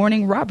 Good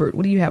morning, Robert.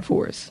 What do you have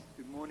for us?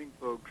 Good morning,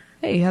 folks.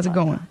 Hey, how's it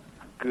going?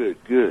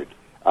 Good.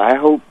 I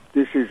hope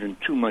this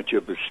isn't too much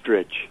of a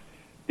stretch.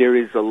 There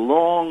is a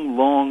long,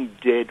 long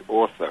dead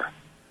author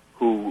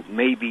who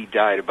maybe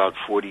died about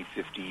 40,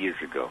 50 years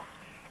ago.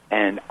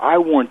 And I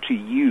want to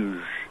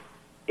use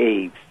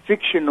a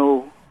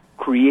fictional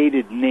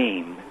created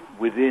name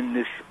within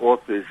this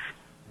author's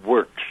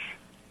works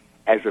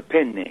as a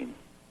pen name.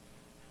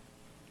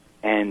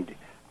 And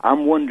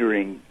I'm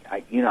wondering,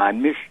 I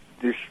missed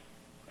this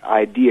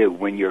idea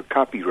when your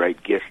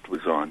copyright guest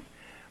was on,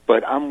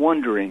 but I'm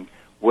wondering,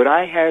 would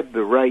I have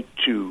the right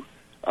to,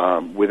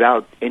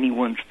 without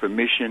anyone's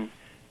permission,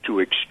 to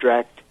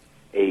extract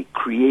a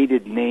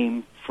created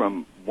name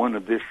from one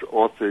of this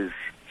author's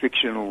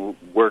fictional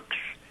works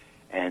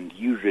and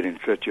use it in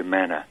such a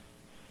manner?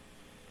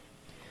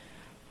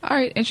 All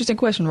right, interesting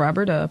question,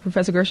 Robert.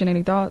 Professor Gershon,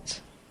 any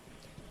thoughts?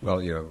 Well,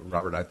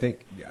 Robert, I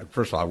think,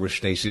 first of all, I wish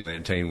Stacy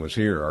Lantain was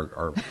here,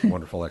 our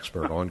wonderful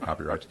expert on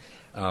copyrights.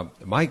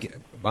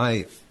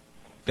 My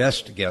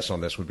best guess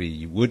on this would be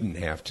you wouldn't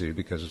have to,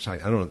 because I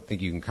don't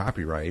think you can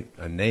copyright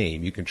a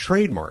name. You can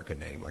trademark a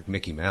name, like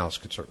Mickey Mouse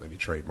could certainly be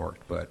trademarked,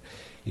 but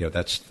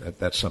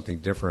that's something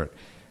different.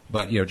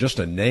 But just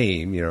a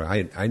name,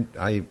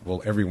 I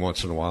will every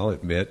once in a while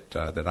admit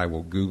that I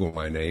will Google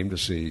my name to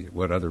see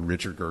what other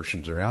Richard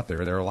Gershons are out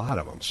there. There are a lot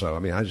of them. So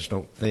I just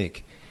don't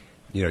think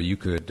you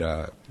could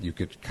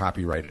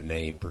copyright a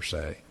name per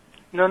se.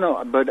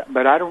 No,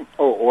 but I don't.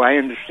 I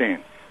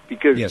understand.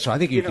 Because, so I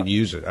think you can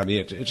use it. I mean,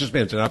 it just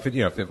means enough.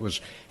 If it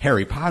was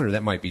Harry Potter,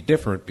 that might be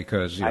different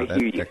because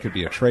that could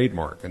be a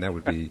trademark, and that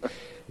would be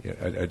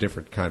a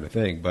different kind of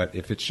thing. But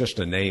if it's just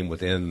a name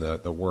within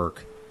the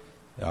work,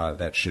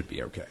 that should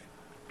be okay.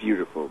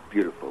 Beautiful.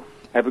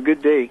 Have a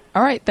good day.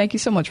 All right. Thank you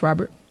so much,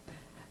 Robert.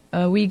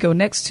 We go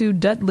next to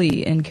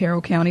Dudley in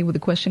Carroll County with a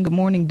question. Good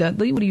morning,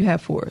 Dudley. What do you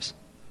have for us?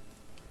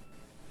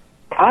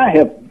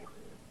 I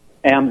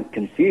am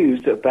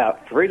confused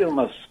about freedom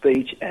of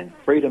speech and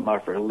freedom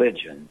of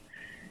religion.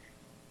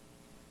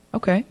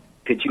 Okay.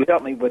 Could you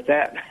help me with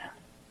that?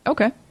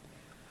 Okay.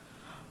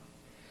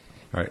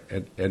 All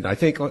right, and I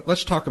think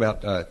let's talk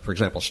about, for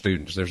example,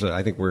 students. There's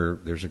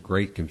a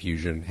great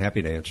confusion.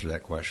 Happy to answer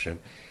that question.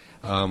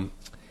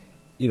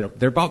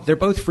 They're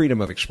both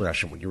freedom of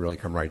expression when you really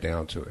come right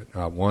down to it.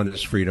 One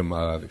is freedom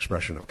of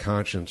expression of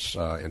conscience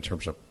in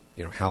terms of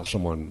how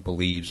someone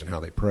believes and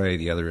how they pray.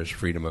 The other is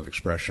freedom of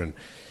expression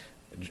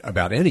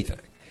about anything.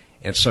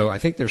 And so I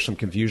think there's some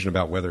confusion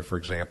about whether, for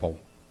example,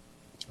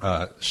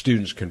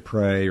 students can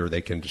pray or they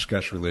can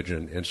discuss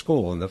religion in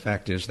school, and the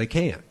fact is they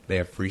can't. They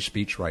have free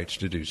speech rights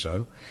to do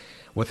so.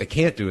 What they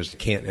can't do is they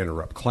can't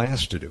interrupt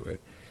class to do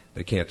it.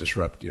 They can't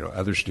disrupt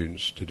other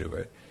students to do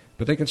it.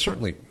 But they can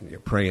certainly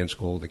pray in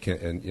school. They can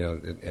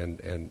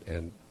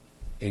and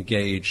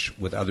engage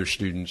with other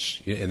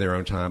students in their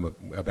own time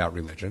about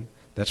religion.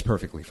 That's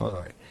perfectly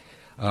fine.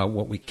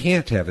 What we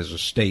can't have is a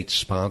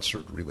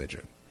state-sponsored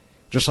religion.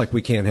 Just like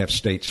we can't have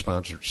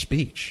state-sponsored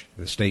speech.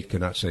 The state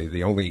cannot say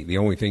the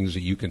only things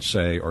that you can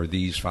say are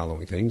these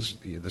following things.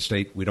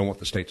 We don't want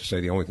the state to say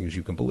the only things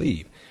you can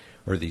believe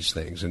are these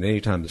things. And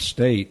anytime the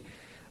state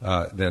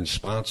then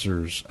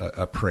sponsors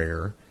a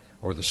prayer,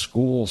 or the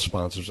school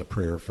sponsors a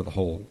prayer for the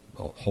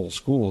whole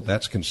school,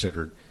 that's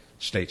considered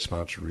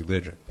state-sponsored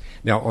religion.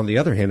 Now, on the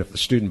other hand, if the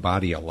student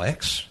body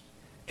elects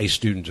a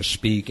student to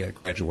speak at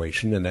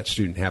graduation, and that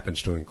student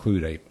happens to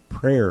include a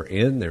prayer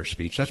in their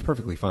speech, that's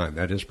perfectly fine.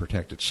 That is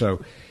protected.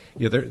 So,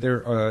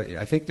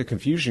 I think the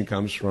confusion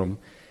comes from,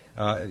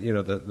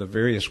 the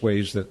various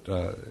ways that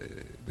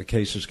the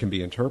cases can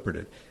be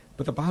interpreted.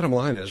 But the bottom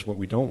line is what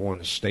we don't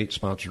want is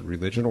state-sponsored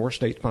religion or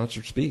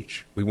state-sponsored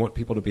speech. We want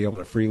people to be able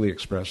to freely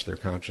express their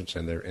conscience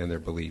and their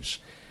beliefs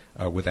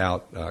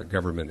without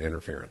government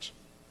interference.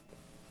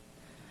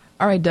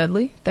 All right,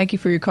 Dudley. Thank you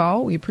for your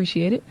call. We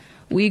appreciate it.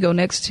 We go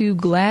next to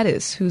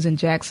Gladys, who's in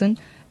Jackson.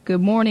 Good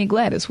morning,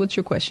 Gladys. What's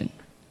your question?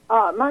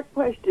 My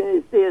question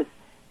is this.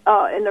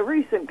 In the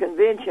recent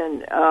convention,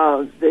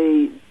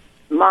 the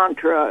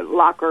mantra,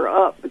 lock her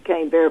up,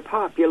 became very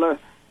popular,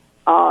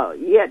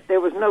 yet there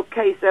was no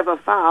case ever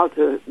filed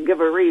to give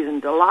a reason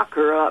to lock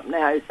her up.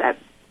 Now, is that,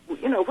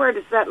 where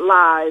does that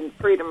lie in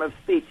freedom of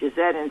speech? Is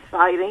that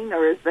inciting,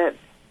 or is that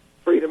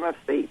freedom of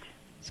speech?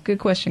 It's a good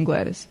question,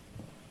 Gladys.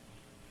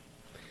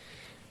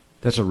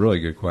 That's a really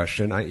good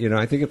question.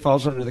 I think it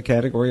falls under the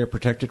category of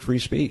protected free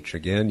speech.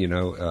 Again,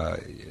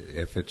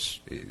 if it's,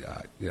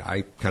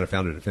 I kind of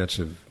found it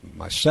offensive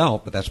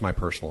myself, but that's my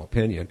personal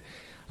opinion.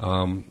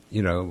 Going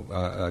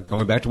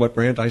back to what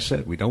Brandeis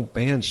said, we don't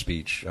ban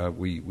speech.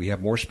 We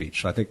have more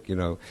speech. So I think,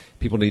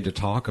 people need to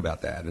talk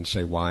about that and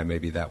say why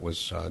maybe that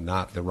was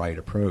not the right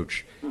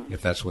approach,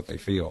 if that's what they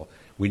feel.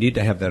 We need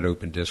to have that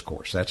open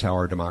discourse. That's how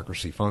our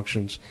democracy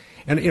functions.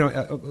 And,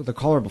 the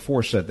caller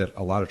before said that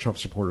a lot of Trump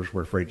supporters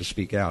were afraid to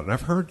speak out. And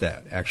I've heard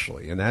that,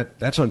 actually. And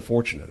that's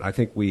unfortunate. I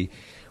think we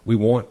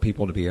want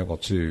people to be able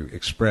to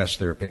express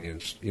their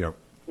opinions,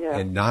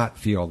 and not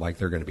feel like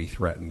they're going to be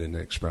threatened in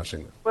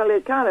expressing them. Well,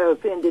 it kind of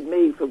offended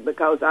me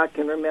because I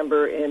can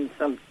remember in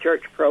some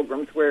church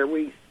programs where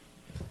we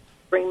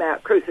scream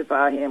out,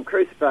 crucify him,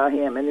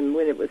 and then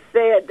when it was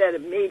said, that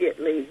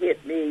immediately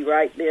hit me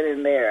right then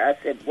and there. I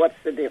said, what's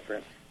the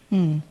difference?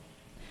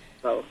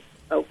 So,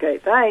 okay,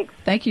 thanks.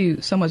 Thank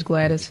you so much,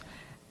 Gladys.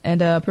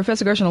 And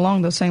Professor Gershon,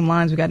 along those same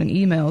lines, we got an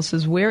email that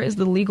says, where is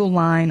the legal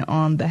line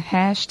on the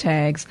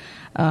hashtags,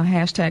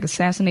 hashtag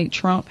assassinate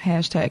Trump,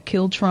 hashtag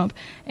kill Trump,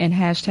 and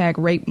hashtag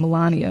rape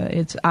Melania?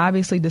 It's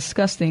obviously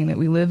disgusting that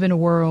we live in a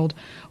world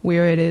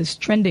where it is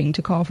trending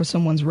to call for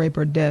someone's rape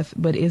or death,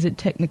 but is it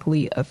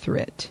technically a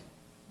threat?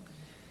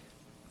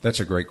 That's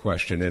a great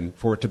question. And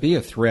for it to be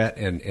a threat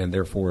and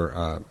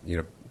therefore,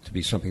 to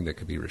be something that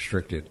could be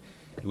restricted,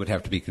 it would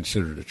have to be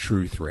considered a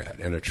true threat.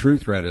 And a true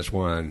threat is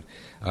one,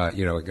 I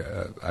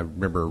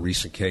remember a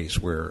recent case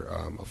where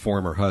a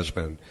former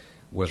husband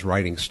was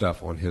writing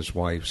stuff on his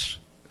wife's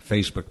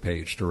Facebook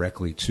page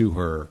directly to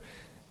her,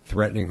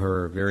 threatening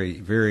her, very,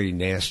 very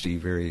nasty,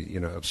 very,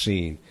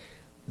 obscene.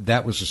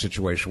 That was a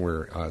situation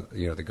where,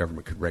 the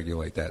government could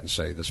regulate that and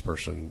say this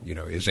person,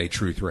 is a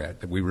true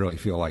threat, that we really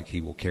feel like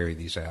he will carry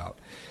these out.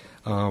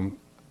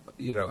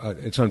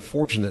 It's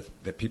unfortunate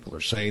that people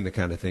are saying the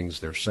kind of things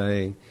they're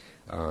saying.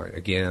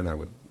 Again, I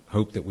would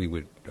hope that we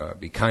would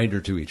be kinder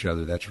to each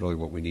other. That's really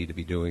what we need to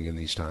be doing in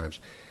these times.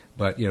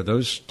 But,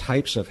 those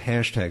types of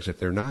hashtags, if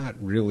they're not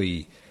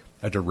really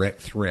a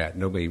direct threat,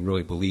 nobody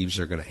really believes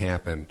they're going to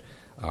happen,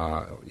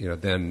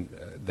 then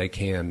they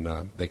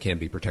can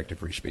be protected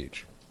free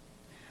speech.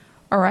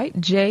 All right.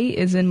 Jay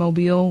is in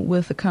Mobile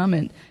with a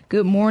comment.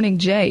 Good morning,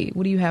 Jay.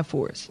 What do you have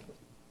for us?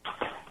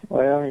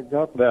 Well, you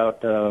talk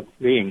about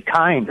being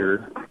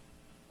kinder,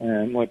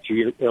 and what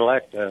you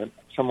elect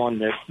someone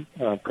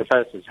that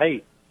professes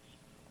hate.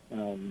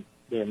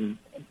 Then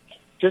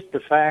just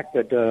the fact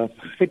that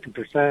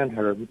 50%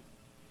 or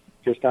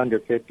just under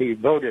 50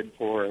 voted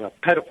for a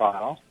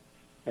pedophile,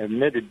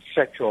 admitted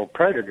sexual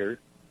predator.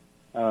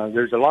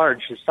 There's a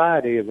large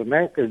society of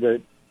America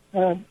that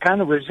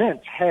kind of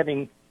resents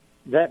having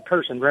that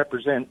person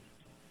represent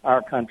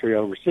our country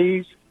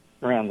overseas,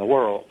 around the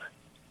world.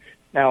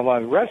 Now,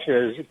 while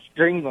Russia is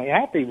extremely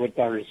happy with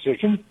our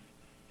decision,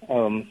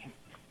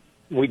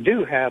 we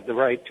do have the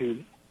right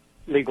to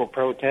legal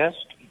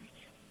protest,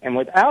 and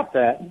without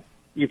that,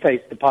 you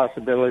face the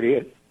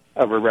possibility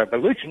of a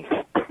revolution,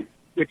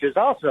 which is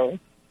also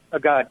a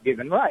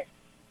God-given right,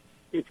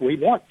 if we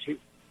want to.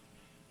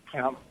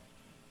 Now,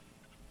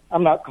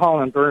 I'm not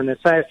calling for an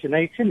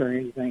assassination or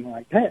anything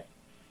like that,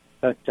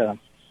 but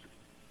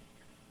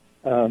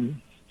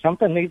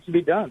something needs to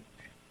be done.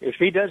 If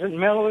he doesn't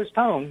mellow his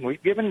tone, we're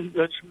going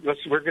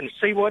to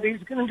see what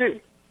he's going to do.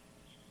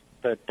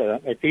 But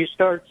if he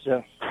starts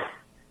in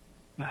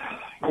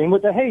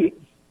with the hate,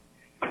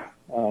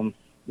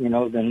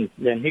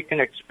 then he can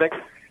expect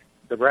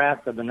the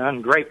wrath of an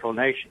ungrateful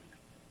nation.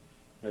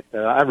 But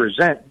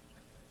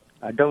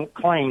I don't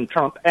claim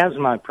Trump as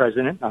my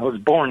president. I was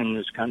born in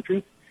this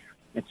country.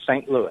 It's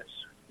St. Louis.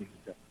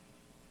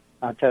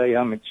 I tell you,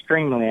 I'm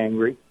extremely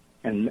angry,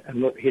 and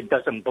look, he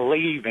doesn't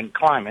believe in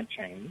climate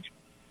change.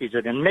 He's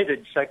an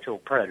admitted sexual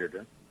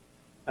predator.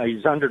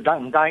 He's under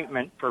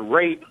indictment for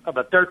rape of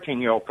a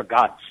 13-year-old, for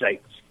God's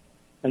sakes.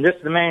 And this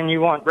is the man you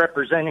want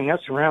representing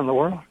us around the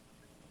world?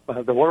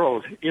 Well, the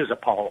world is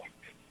appalled,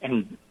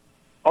 and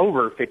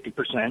over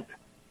 50%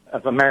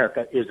 of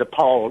America is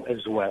appalled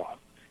as well.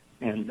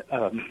 And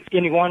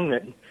anyone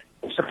that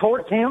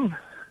supports him,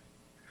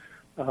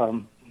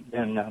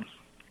 then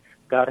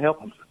God help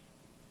them.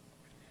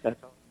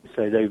 That's all I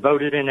say. They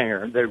voted in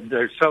error.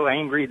 They're so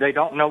angry they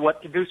don't know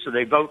what to do, so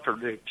they vote for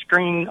the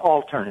extreme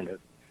alternative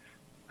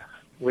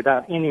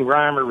without any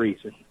rhyme or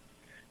reason.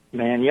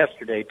 Man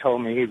yesterday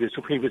told me he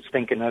was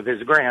thinking of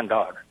his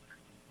granddaughter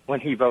when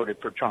he voted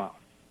for Trump.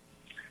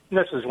 And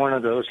this is one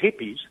of those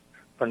hippies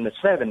from the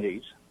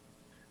 70s,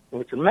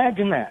 which,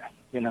 imagine that,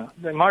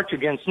 they march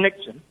against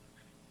Nixon,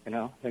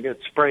 they get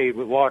sprayed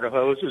with water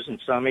hoses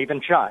and some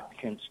even shot,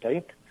 Kent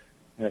State.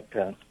 But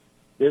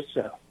this,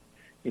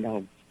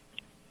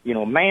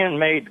 man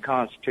made the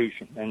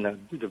Constitution, and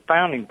the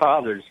founding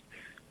fathers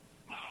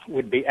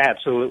would be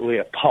absolutely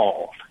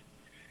appalled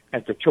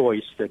at the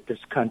choice that this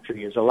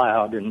country is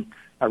allowed, and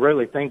I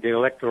really think the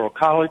Electoral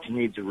College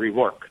needs a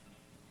rework.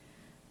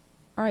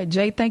 All right,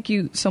 Jay, thank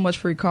you so much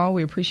for your call.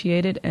 We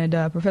appreciate it. And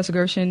Professor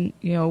Gershon,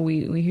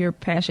 we hear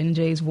passion in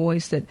Jay's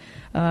voice that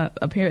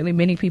apparently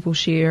many people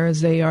share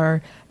as they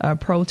are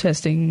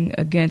protesting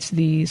against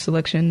the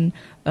selection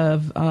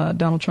of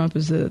Donald Trump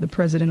as the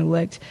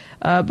president-elect.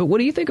 But what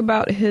do you think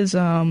about his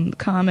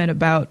comment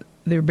about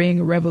there being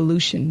a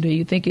revolution? Do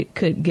you think it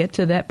could get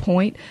to that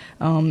point?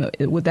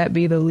 Would that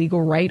be the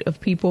legal right of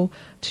people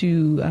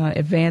to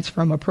advance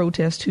from a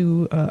protest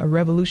to a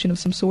revolution of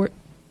some sort?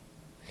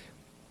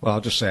 Well,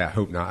 I'll just say I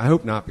hope not. I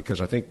hope not, because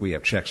I think we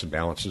have checks and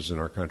balances in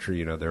our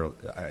country.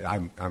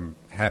 I'm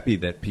happy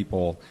that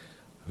people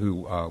who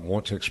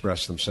want to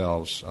express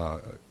themselves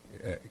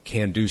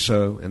can do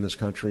so in this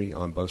country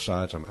on both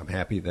sides. I'm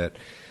happy that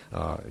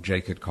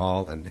Jay could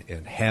call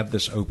and have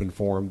this open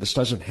forum. This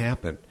doesn't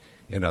happen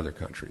in other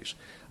countries.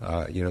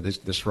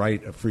 This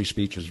right of free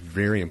speech is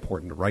very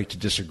important. The right to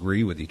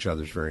disagree with each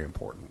other is very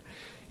important.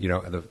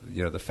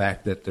 The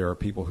fact that there are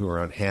people who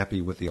are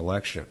unhappy with the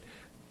election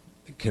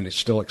can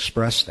still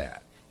express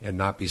that and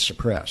not be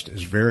suppressed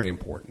is very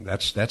important.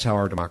 That's how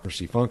our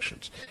democracy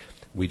functions.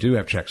 We do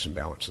have checks and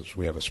balances.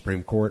 We have a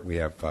Supreme Court. We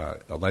have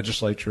a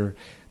legislature.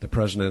 The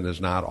president is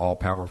not all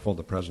powerful.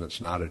 The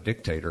president's not a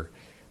dictator,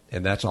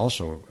 and that's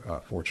also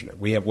fortunate.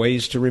 We have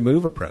ways to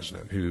remove a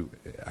president who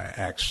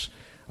acts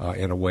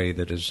in a way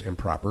that is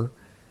improper.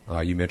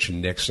 You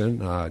mentioned Nixon.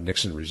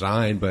 Nixon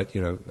resigned, but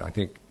I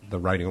think the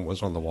writing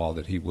was on the wall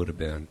that he would have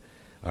been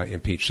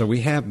impeached. So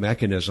we have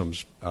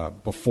mechanisms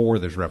before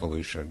there's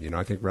revolution.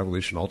 I think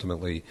revolution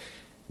ultimately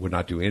would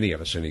not do any of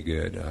us any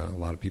good. A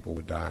lot of people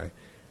would die.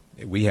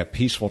 We have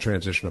peaceful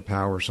transition of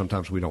power.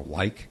 Sometimes we don't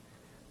like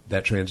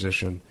that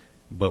transition,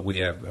 but we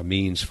have a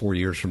means 4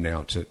 years from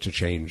now to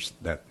change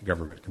that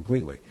government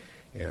completely.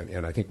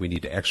 And I think we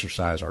need to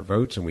exercise our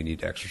votes, and we need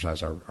to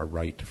exercise our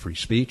right to free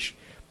speech,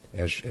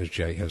 as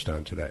Jay has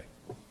done today.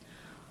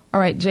 All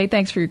right, Jay,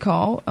 thanks for your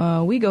call.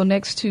 We go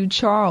next to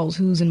Charles,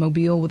 who's in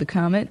Mobile, with a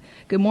comment.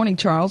 Good morning,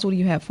 Charles. What do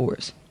you have for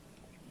us?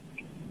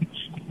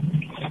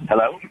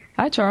 Hello?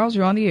 Hi, Charles.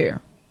 You're on the air.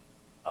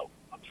 Oh,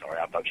 I'm sorry.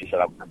 I thought you said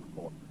I was number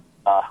 4.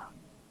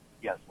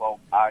 Yes, well,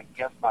 I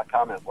guess my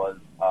comment was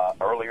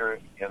earlier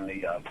in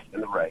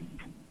the race.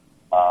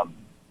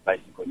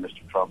 Basically,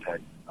 Mr. Trump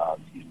had,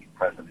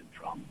 President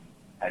Trump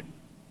had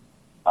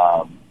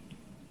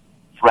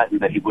threatened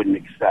that he wouldn't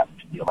accept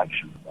the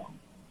election result.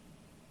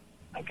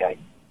 Okay?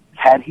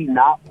 Had he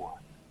not won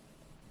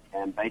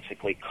and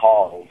basically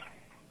called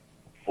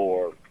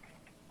for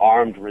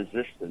armed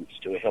resistance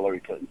to a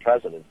Hillary Clinton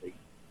presidency,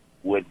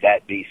 would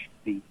that be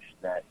speech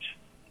that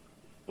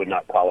would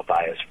not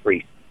qualify as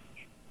free?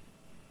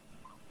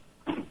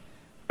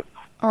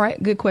 All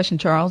right, good question,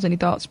 Charles. Any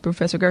thoughts,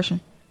 Professor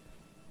Gershon?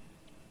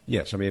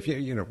 Yes, I mean,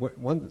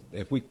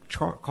 if we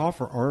call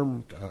for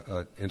armed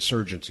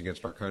insurgents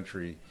against our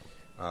country,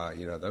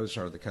 those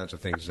are the kinds of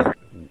things that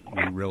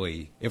we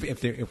really,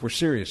 if we're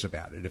serious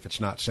about it, if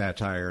it's not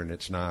satire and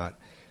it's not,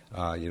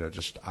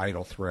 just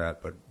idle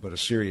threat, but a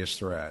serious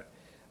threat,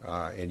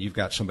 and you've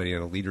got somebody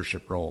in a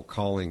leadership role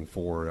calling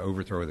for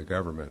overthrow of the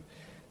government,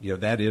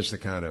 that is the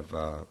kind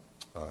of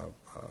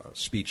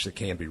speech that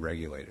can be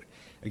regulated.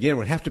 Again,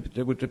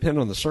 it would depend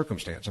on the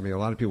circumstance. I mean, a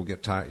lot of people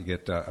get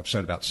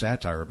upset about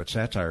satire, but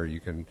satire, you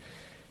can,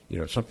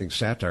 something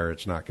satire,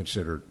 it's not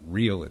considered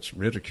real, it's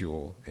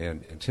ridicule,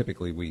 and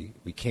typically we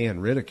can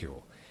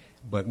ridicule.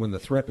 But when the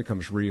threat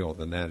becomes real,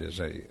 then that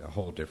is a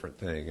whole different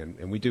thing,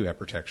 and we do have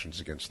protections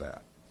against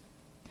that.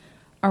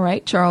 All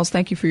right, Charles,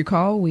 thank you for your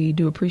call. We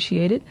do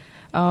appreciate it.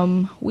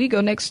 We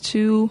go next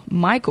to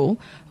Michael,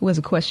 who has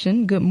a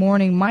question. Good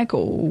morning,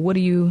 Michael. What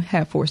do you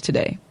have for us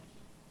today?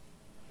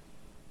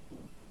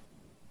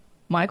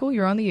 Michael,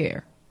 you're on the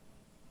air.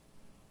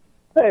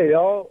 Hey,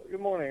 y'all. Good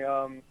morning.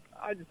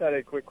 I just had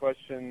a quick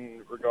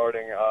question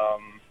regarding,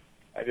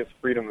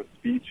 freedom of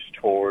speech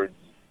towards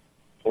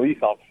police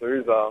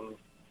officers.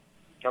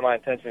 My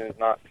intention is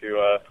not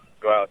to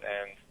go out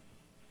and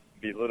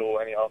belittle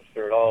any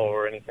officer at all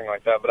or anything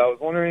like that, but I was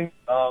wondering,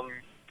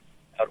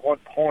 at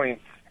what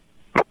point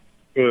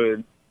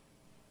could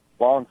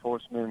law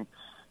enforcement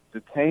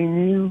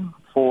detain you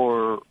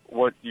for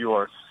what you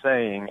are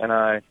saying? And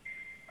I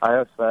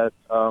ask that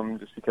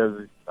just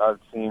because I've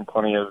seen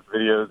plenty of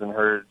videos and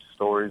heard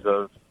stories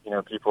of,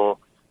 people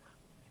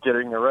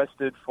getting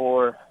arrested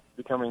for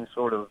becoming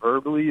sort of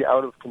verbally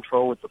out of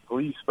control with the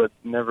police, but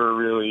never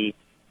really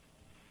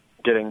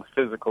getting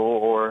physical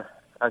or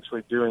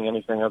actually doing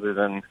anything other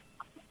than,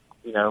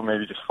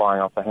 maybe just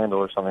flying off the handle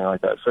or something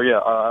like that. So,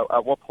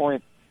 at what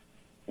point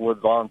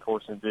would law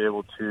enforcement be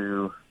able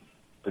to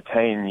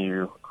detain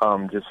you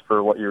just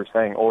for what you were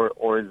saying,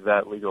 or is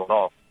that legal at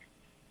all?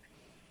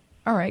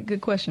 All right,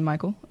 good question,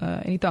 Michael.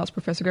 Any thoughts,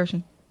 Professor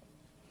Gershon?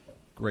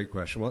 Great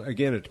question. Well,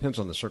 again, it depends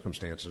on the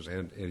circumstances.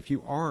 And if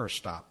you are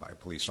stopped by a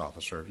police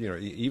officer,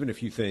 even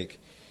if you think,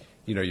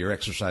 you're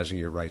exercising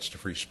your rights to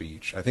free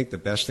speech, I think the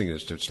best thing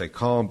is to stay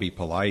calm, be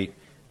polite,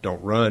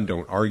 don't run,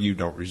 don't argue,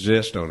 don't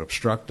resist, don't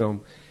obstruct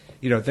them.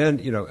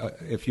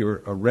 If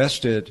you're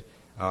arrested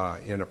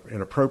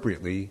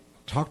inappropriately,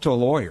 talk to a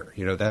lawyer.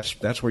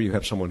 That's where you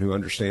have someone who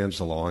understands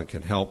the law and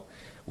can help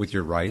with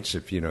your rights.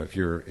 If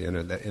you're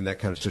in that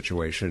kind of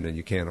situation and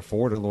you can't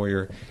afford a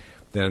lawyer,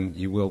 then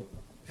you will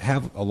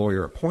have a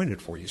lawyer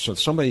appointed for you. So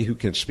somebody who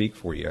can speak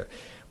for you.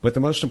 But the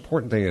most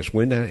important thing is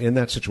when in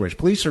that situation,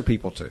 police are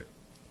people too.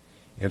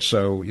 And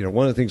so,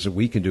 one of the things that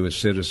we can do as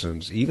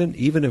citizens, even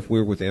if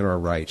we're within our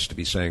rights to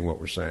be saying what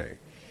we're saying,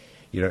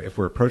 if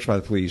we're approached by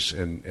the police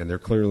and they're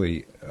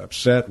clearly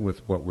upset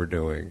with what we're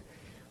doing,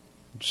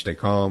 stay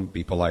calm,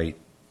 be polite,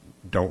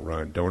 don't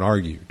run, don't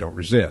argue, don't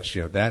resist.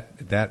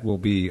 That will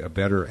be a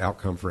better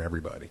outcome for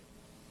everybody.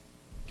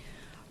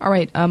 All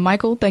right,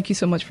 Michael, thank you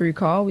so much for your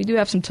call. We do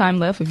have some time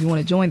left if you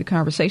want to join the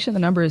conversation. The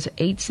number is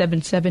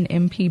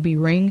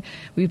 877-MPB-RING.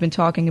 We've been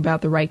talking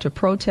about the right to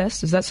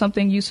protest. Is that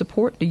something you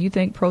support? Do you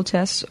think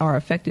protests are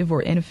effective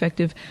or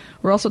ineffective?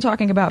 We're also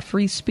talking about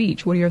free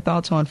speech. What are your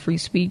thoughts on free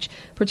speech,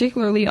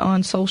 particularly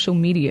on social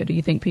media? Do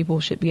you think people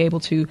should be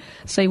able to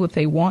say what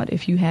they want?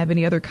 If you have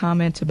any other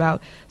comments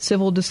about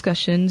civil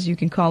discussions, you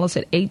can call us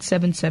at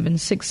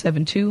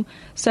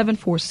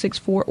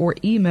 877-672-7464 or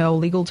email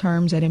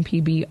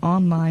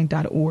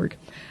legalterms@mpbonline.org.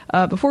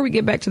 Before we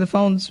get back to the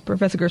phones,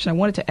 Professor Gershon, I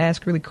wanted to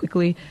ask really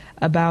quickly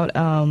about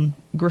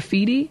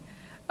graffiti.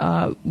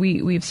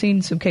 We've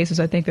seen some cases.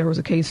 I think there was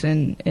a case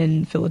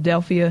in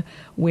Philadelphia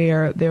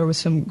where there was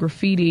some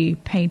graffiti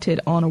painted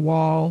on a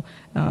wall.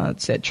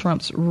 It said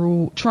Trump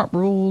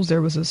rules.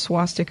 There was a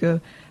swastika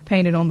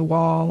painted on the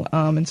wall,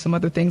 and some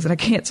other things that I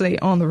can't say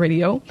on the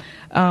radio.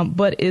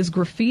 But is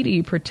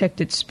graffiti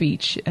protected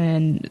speech,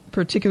 and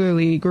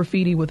particularly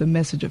graffiti with a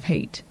message of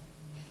hate?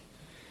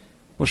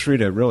 Well,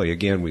 Shrita, really,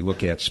 again, we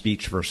look at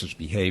speech versus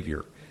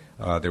behavior.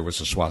 There was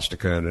a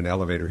swastika in an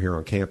elevator here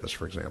on campus,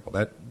 for example.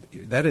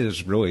 That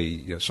is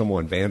really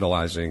someone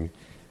vandalizing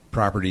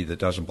property that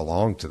doesn't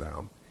belong to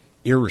them,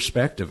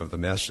 irrespective of the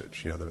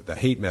message. The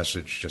hate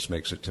message just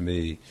makes it, to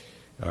me,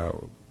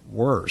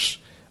 worse.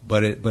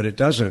 But it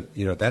doesn't.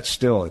 That's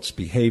still, it's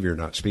behavior,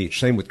 not speech.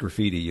 Same with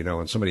graffiti.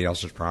 On somebody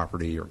else's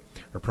property or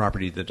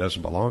property that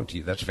doesn't belong to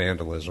you. That's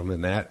vandalism,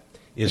 and that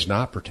is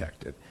not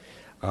protected.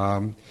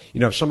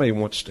 If somebody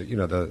wants to,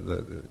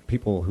 the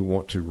people who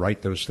want to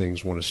write those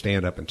things want to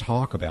stand up and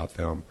talk about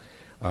them,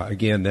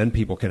 again, then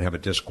people can have a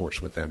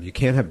discourse with them. You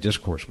can't have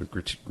discourse with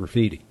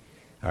graffiti.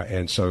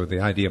 And so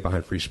the idea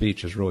behind free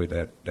speech is really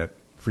that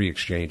free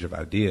exchange of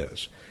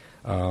ideas.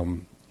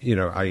 I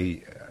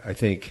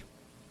think,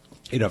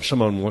 if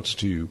someone wants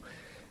to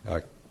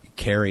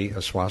carry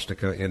a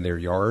swastika in their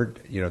yard,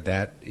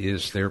 that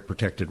is their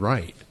protected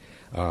right.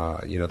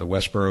 The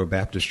Westboro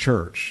Baptist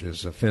Church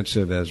is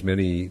offensive as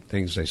many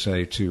things they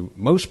say to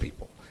most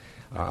people.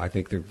 I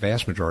think the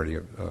vast majority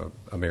of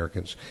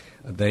Americans,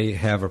 they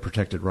have a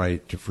protected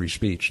right to free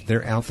speech.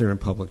 They're out there in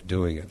public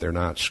doing it. They're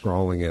not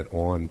scrawling it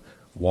on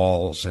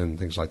walls and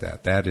things like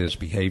that. That is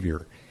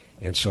behavior.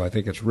 And so I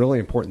think it's really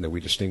important that we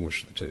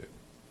distinguish the two.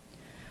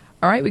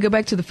 All right, we go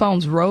back to the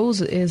phones.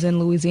 Rose is in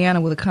Louisiana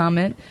with a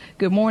comment.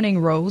 Good morning,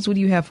 Rose. What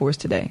do you have for us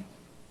today?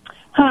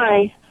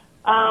 Hi.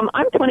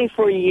 I'm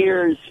 24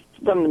 years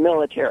from the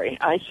military.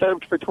 I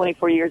served for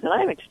 24 years, and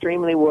I'm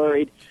extremely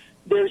worried.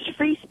 There's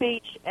free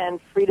speech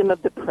and freedom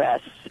of the press,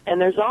 and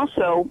there's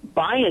also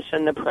bias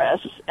in the press.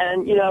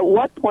 And, at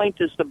what point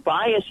does the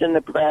bias in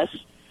the press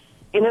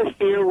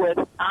interfere with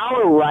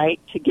our right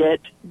to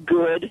get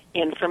good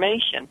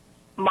information?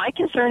 My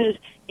concern is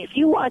if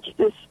you watch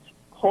this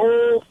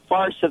whole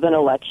farce of an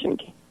election,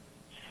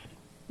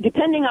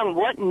 depending on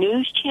what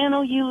news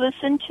channel you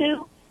listen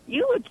to,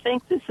 you would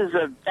think this is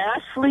a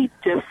vastly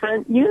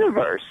different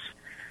universe.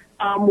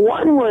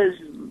 One was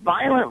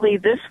violently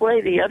this way,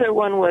 the other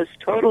one was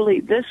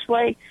totally this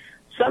way.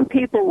 Some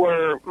people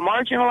were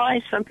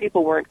marginalized, some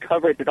people weren't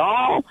covered at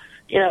all.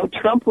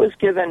 Trump was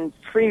given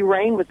free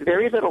rein with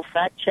very little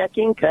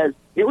fact-checking because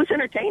it was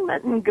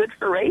entertainment and good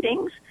for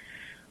ratings.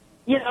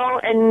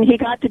 And he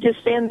got to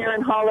just stand there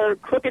and holler,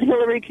 crooked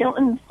Hillary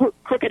Clinton,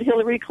 crooked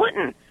Hillary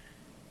Clinton,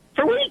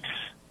 for weeks.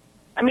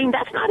 I mean,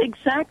 that's not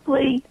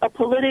exactly a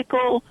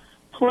political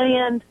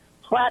planned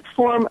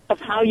platform of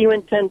how you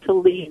intend to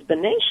lead the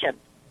nation.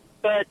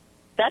 But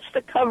that's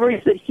the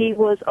coverage that he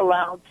was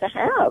allowed to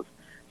have.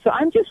 So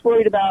I'm just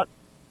worried about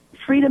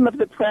freedom of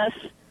the press,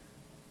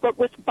 but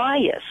with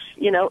bias.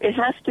 It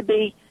has to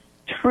be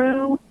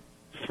true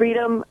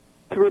freedom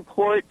to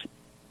report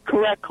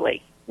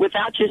correctly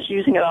without just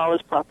using it all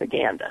as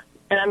propaganda.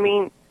 And I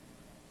mean,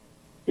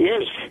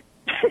 yes.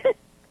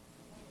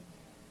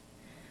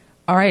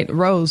 All right,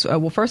 Rose.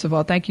 Well, first of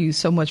all, thank you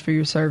so much for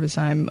your service.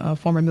 I'm a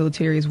former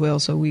military as well,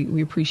 so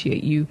we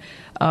appreciate you.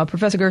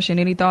 Professor Gershon,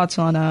 any thoughts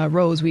on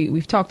Rose?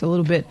 We've talked a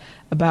little bit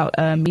about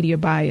media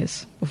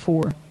bias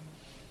before.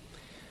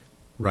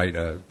 Right.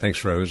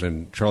 Thanks, Rose.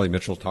 And Charlie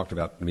Mitchell talked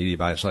about media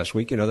bias last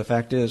week. The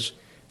fact is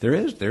there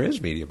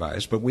is media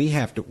bias, but we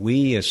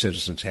as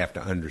citizens have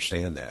to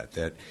understand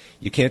that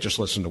you can't just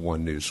listen to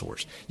one news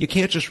source. You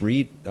can't just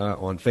read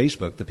on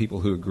Facebook the people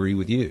who agree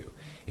with you.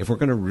 If we're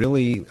going to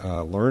really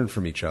learn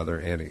from each other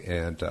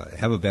and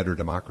have a better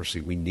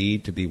democracy, we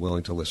need to be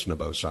willing to listen to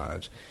both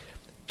sides,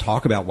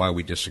 talk about why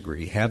we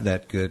disagree, have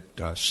that good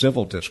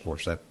civil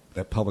discourse,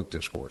 that public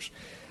discourse.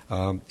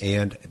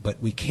 But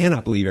we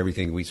cannot believe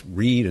everything we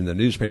read in the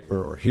newspaper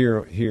or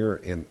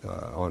hear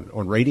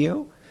on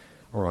radio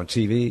or on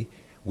TV.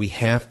 We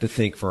have to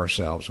think for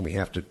ourselves, and we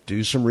have to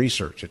do some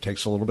research. It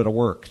takes a little bit of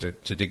work to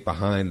dig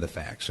behind the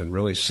facts and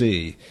really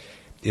see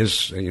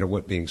is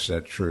what being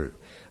said true.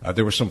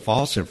 There was some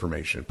false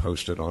information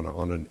posted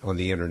on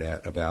the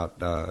internet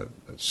about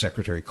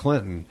Secretary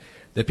Clinton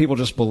that people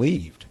just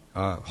believed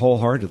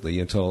wholeheartedly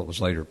until it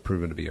was later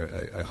proven to be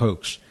a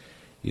hoax.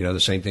 The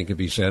same thing could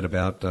be said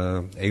about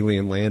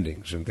alien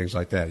landings and things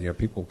like that.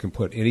 People can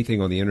put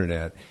anything on the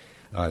internet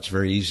It's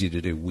very easy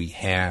to do. We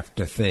have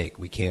to think.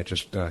 We can't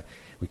just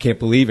we can't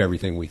believe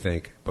everything we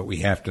think, but we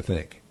have to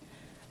think.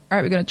 All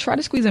right, we're going to try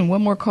to squeeze in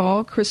one more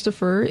call.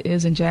 Christopher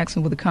is in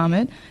Jackson with a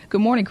comment. Good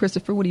morning,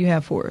 Christopher. What do you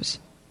have for us?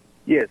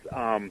 Yes,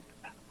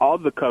 all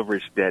the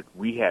coverage that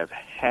we have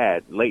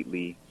had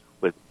lately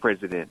with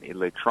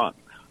President-elect Trump,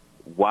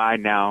 why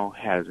now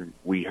hasn't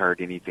we heard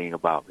anything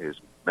about his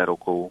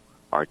medical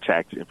or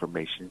tax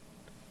information?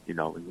 You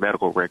know,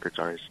 medical records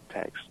or his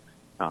tax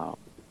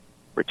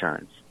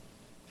returns.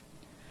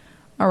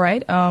 All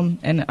right.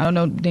 And I don't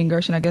know, Dean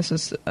Gershon, I guess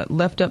it's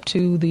left up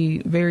to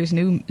the various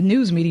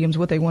news mediums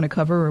what they want to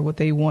cover or what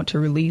they want to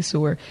release,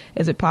 or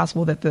is it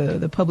possible that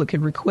the public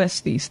could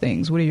request these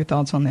things? What are your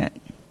thoughts on that?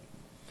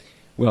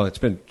 Well, it's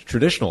been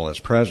traditional as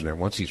president.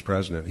 Once he's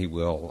president, he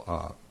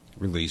will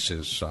release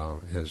his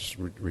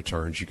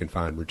returns. You can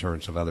find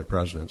returns of other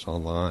presidents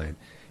online.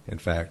 In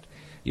fact,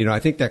 you know, I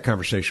think that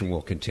conversation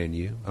will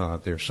continue.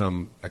 There's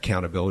some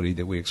accountability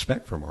that we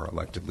expect from our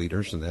elected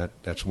leaders, and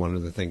that's one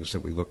of the things that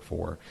we look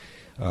for.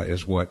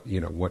 Is what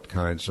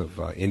kinds of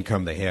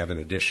income they have in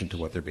addition to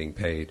what they're being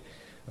paid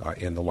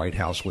in the White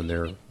House when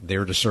they're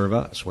there to serve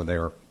us, when they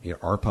are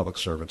our public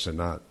servants and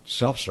not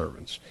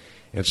self-servants.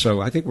 And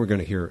so I think we're going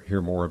to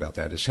hear more about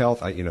that. His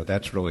health,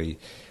 that's really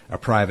a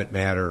private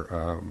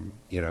matter,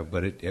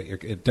 but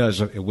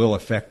it will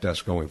affect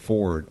us going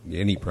forward.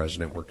 Any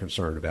president, we're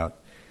concerned about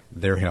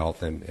their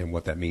health and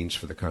what that means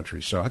for the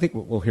country. So I think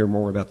we'll hear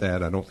more about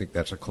that. I don't think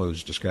that's a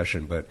closed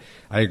discussion, but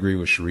I agree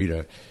with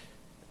Sharita.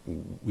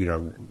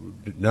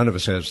 None of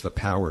us has the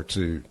power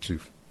to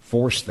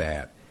force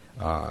that.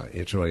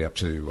 It's really up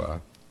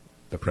to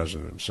the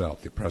president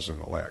himself, the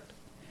president-elect.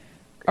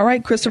 All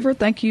right, Christopher,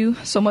 thank you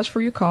so much for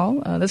your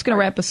call. That's going to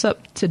wrap us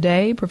up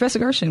today. Professor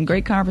Gershon,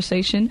 great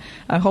conversation.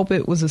 I hope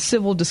it was a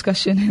civil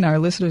discussion and our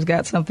listeners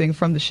got something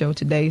from the show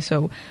today.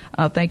 So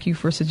thank you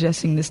for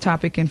suggesting this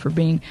topic and for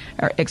being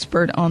our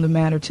expert on the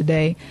matter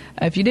today.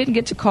 If you didn't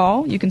get to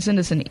call, you can send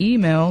us an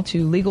email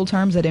to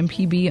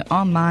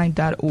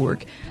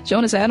legalterms@mpbonline.org.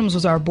 Jonas Adams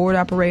was our board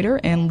operator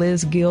and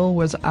Liz Gill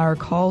was our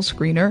call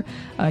screener.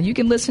 You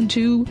can listen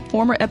to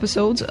former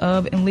episodes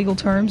of In Legal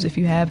Terms. If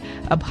you have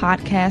a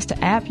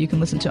podcast app, you can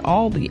listen to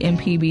all the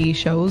MPB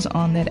shows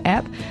on that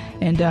app.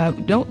 And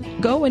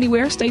don't go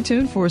anywhere. Stay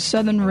tuned for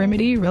Southern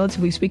Remedy,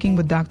 Relatively Speaking,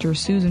 with Dr.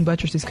 Susan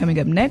Buttress is coming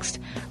up next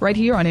right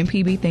here on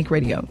MPB Think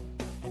Radio.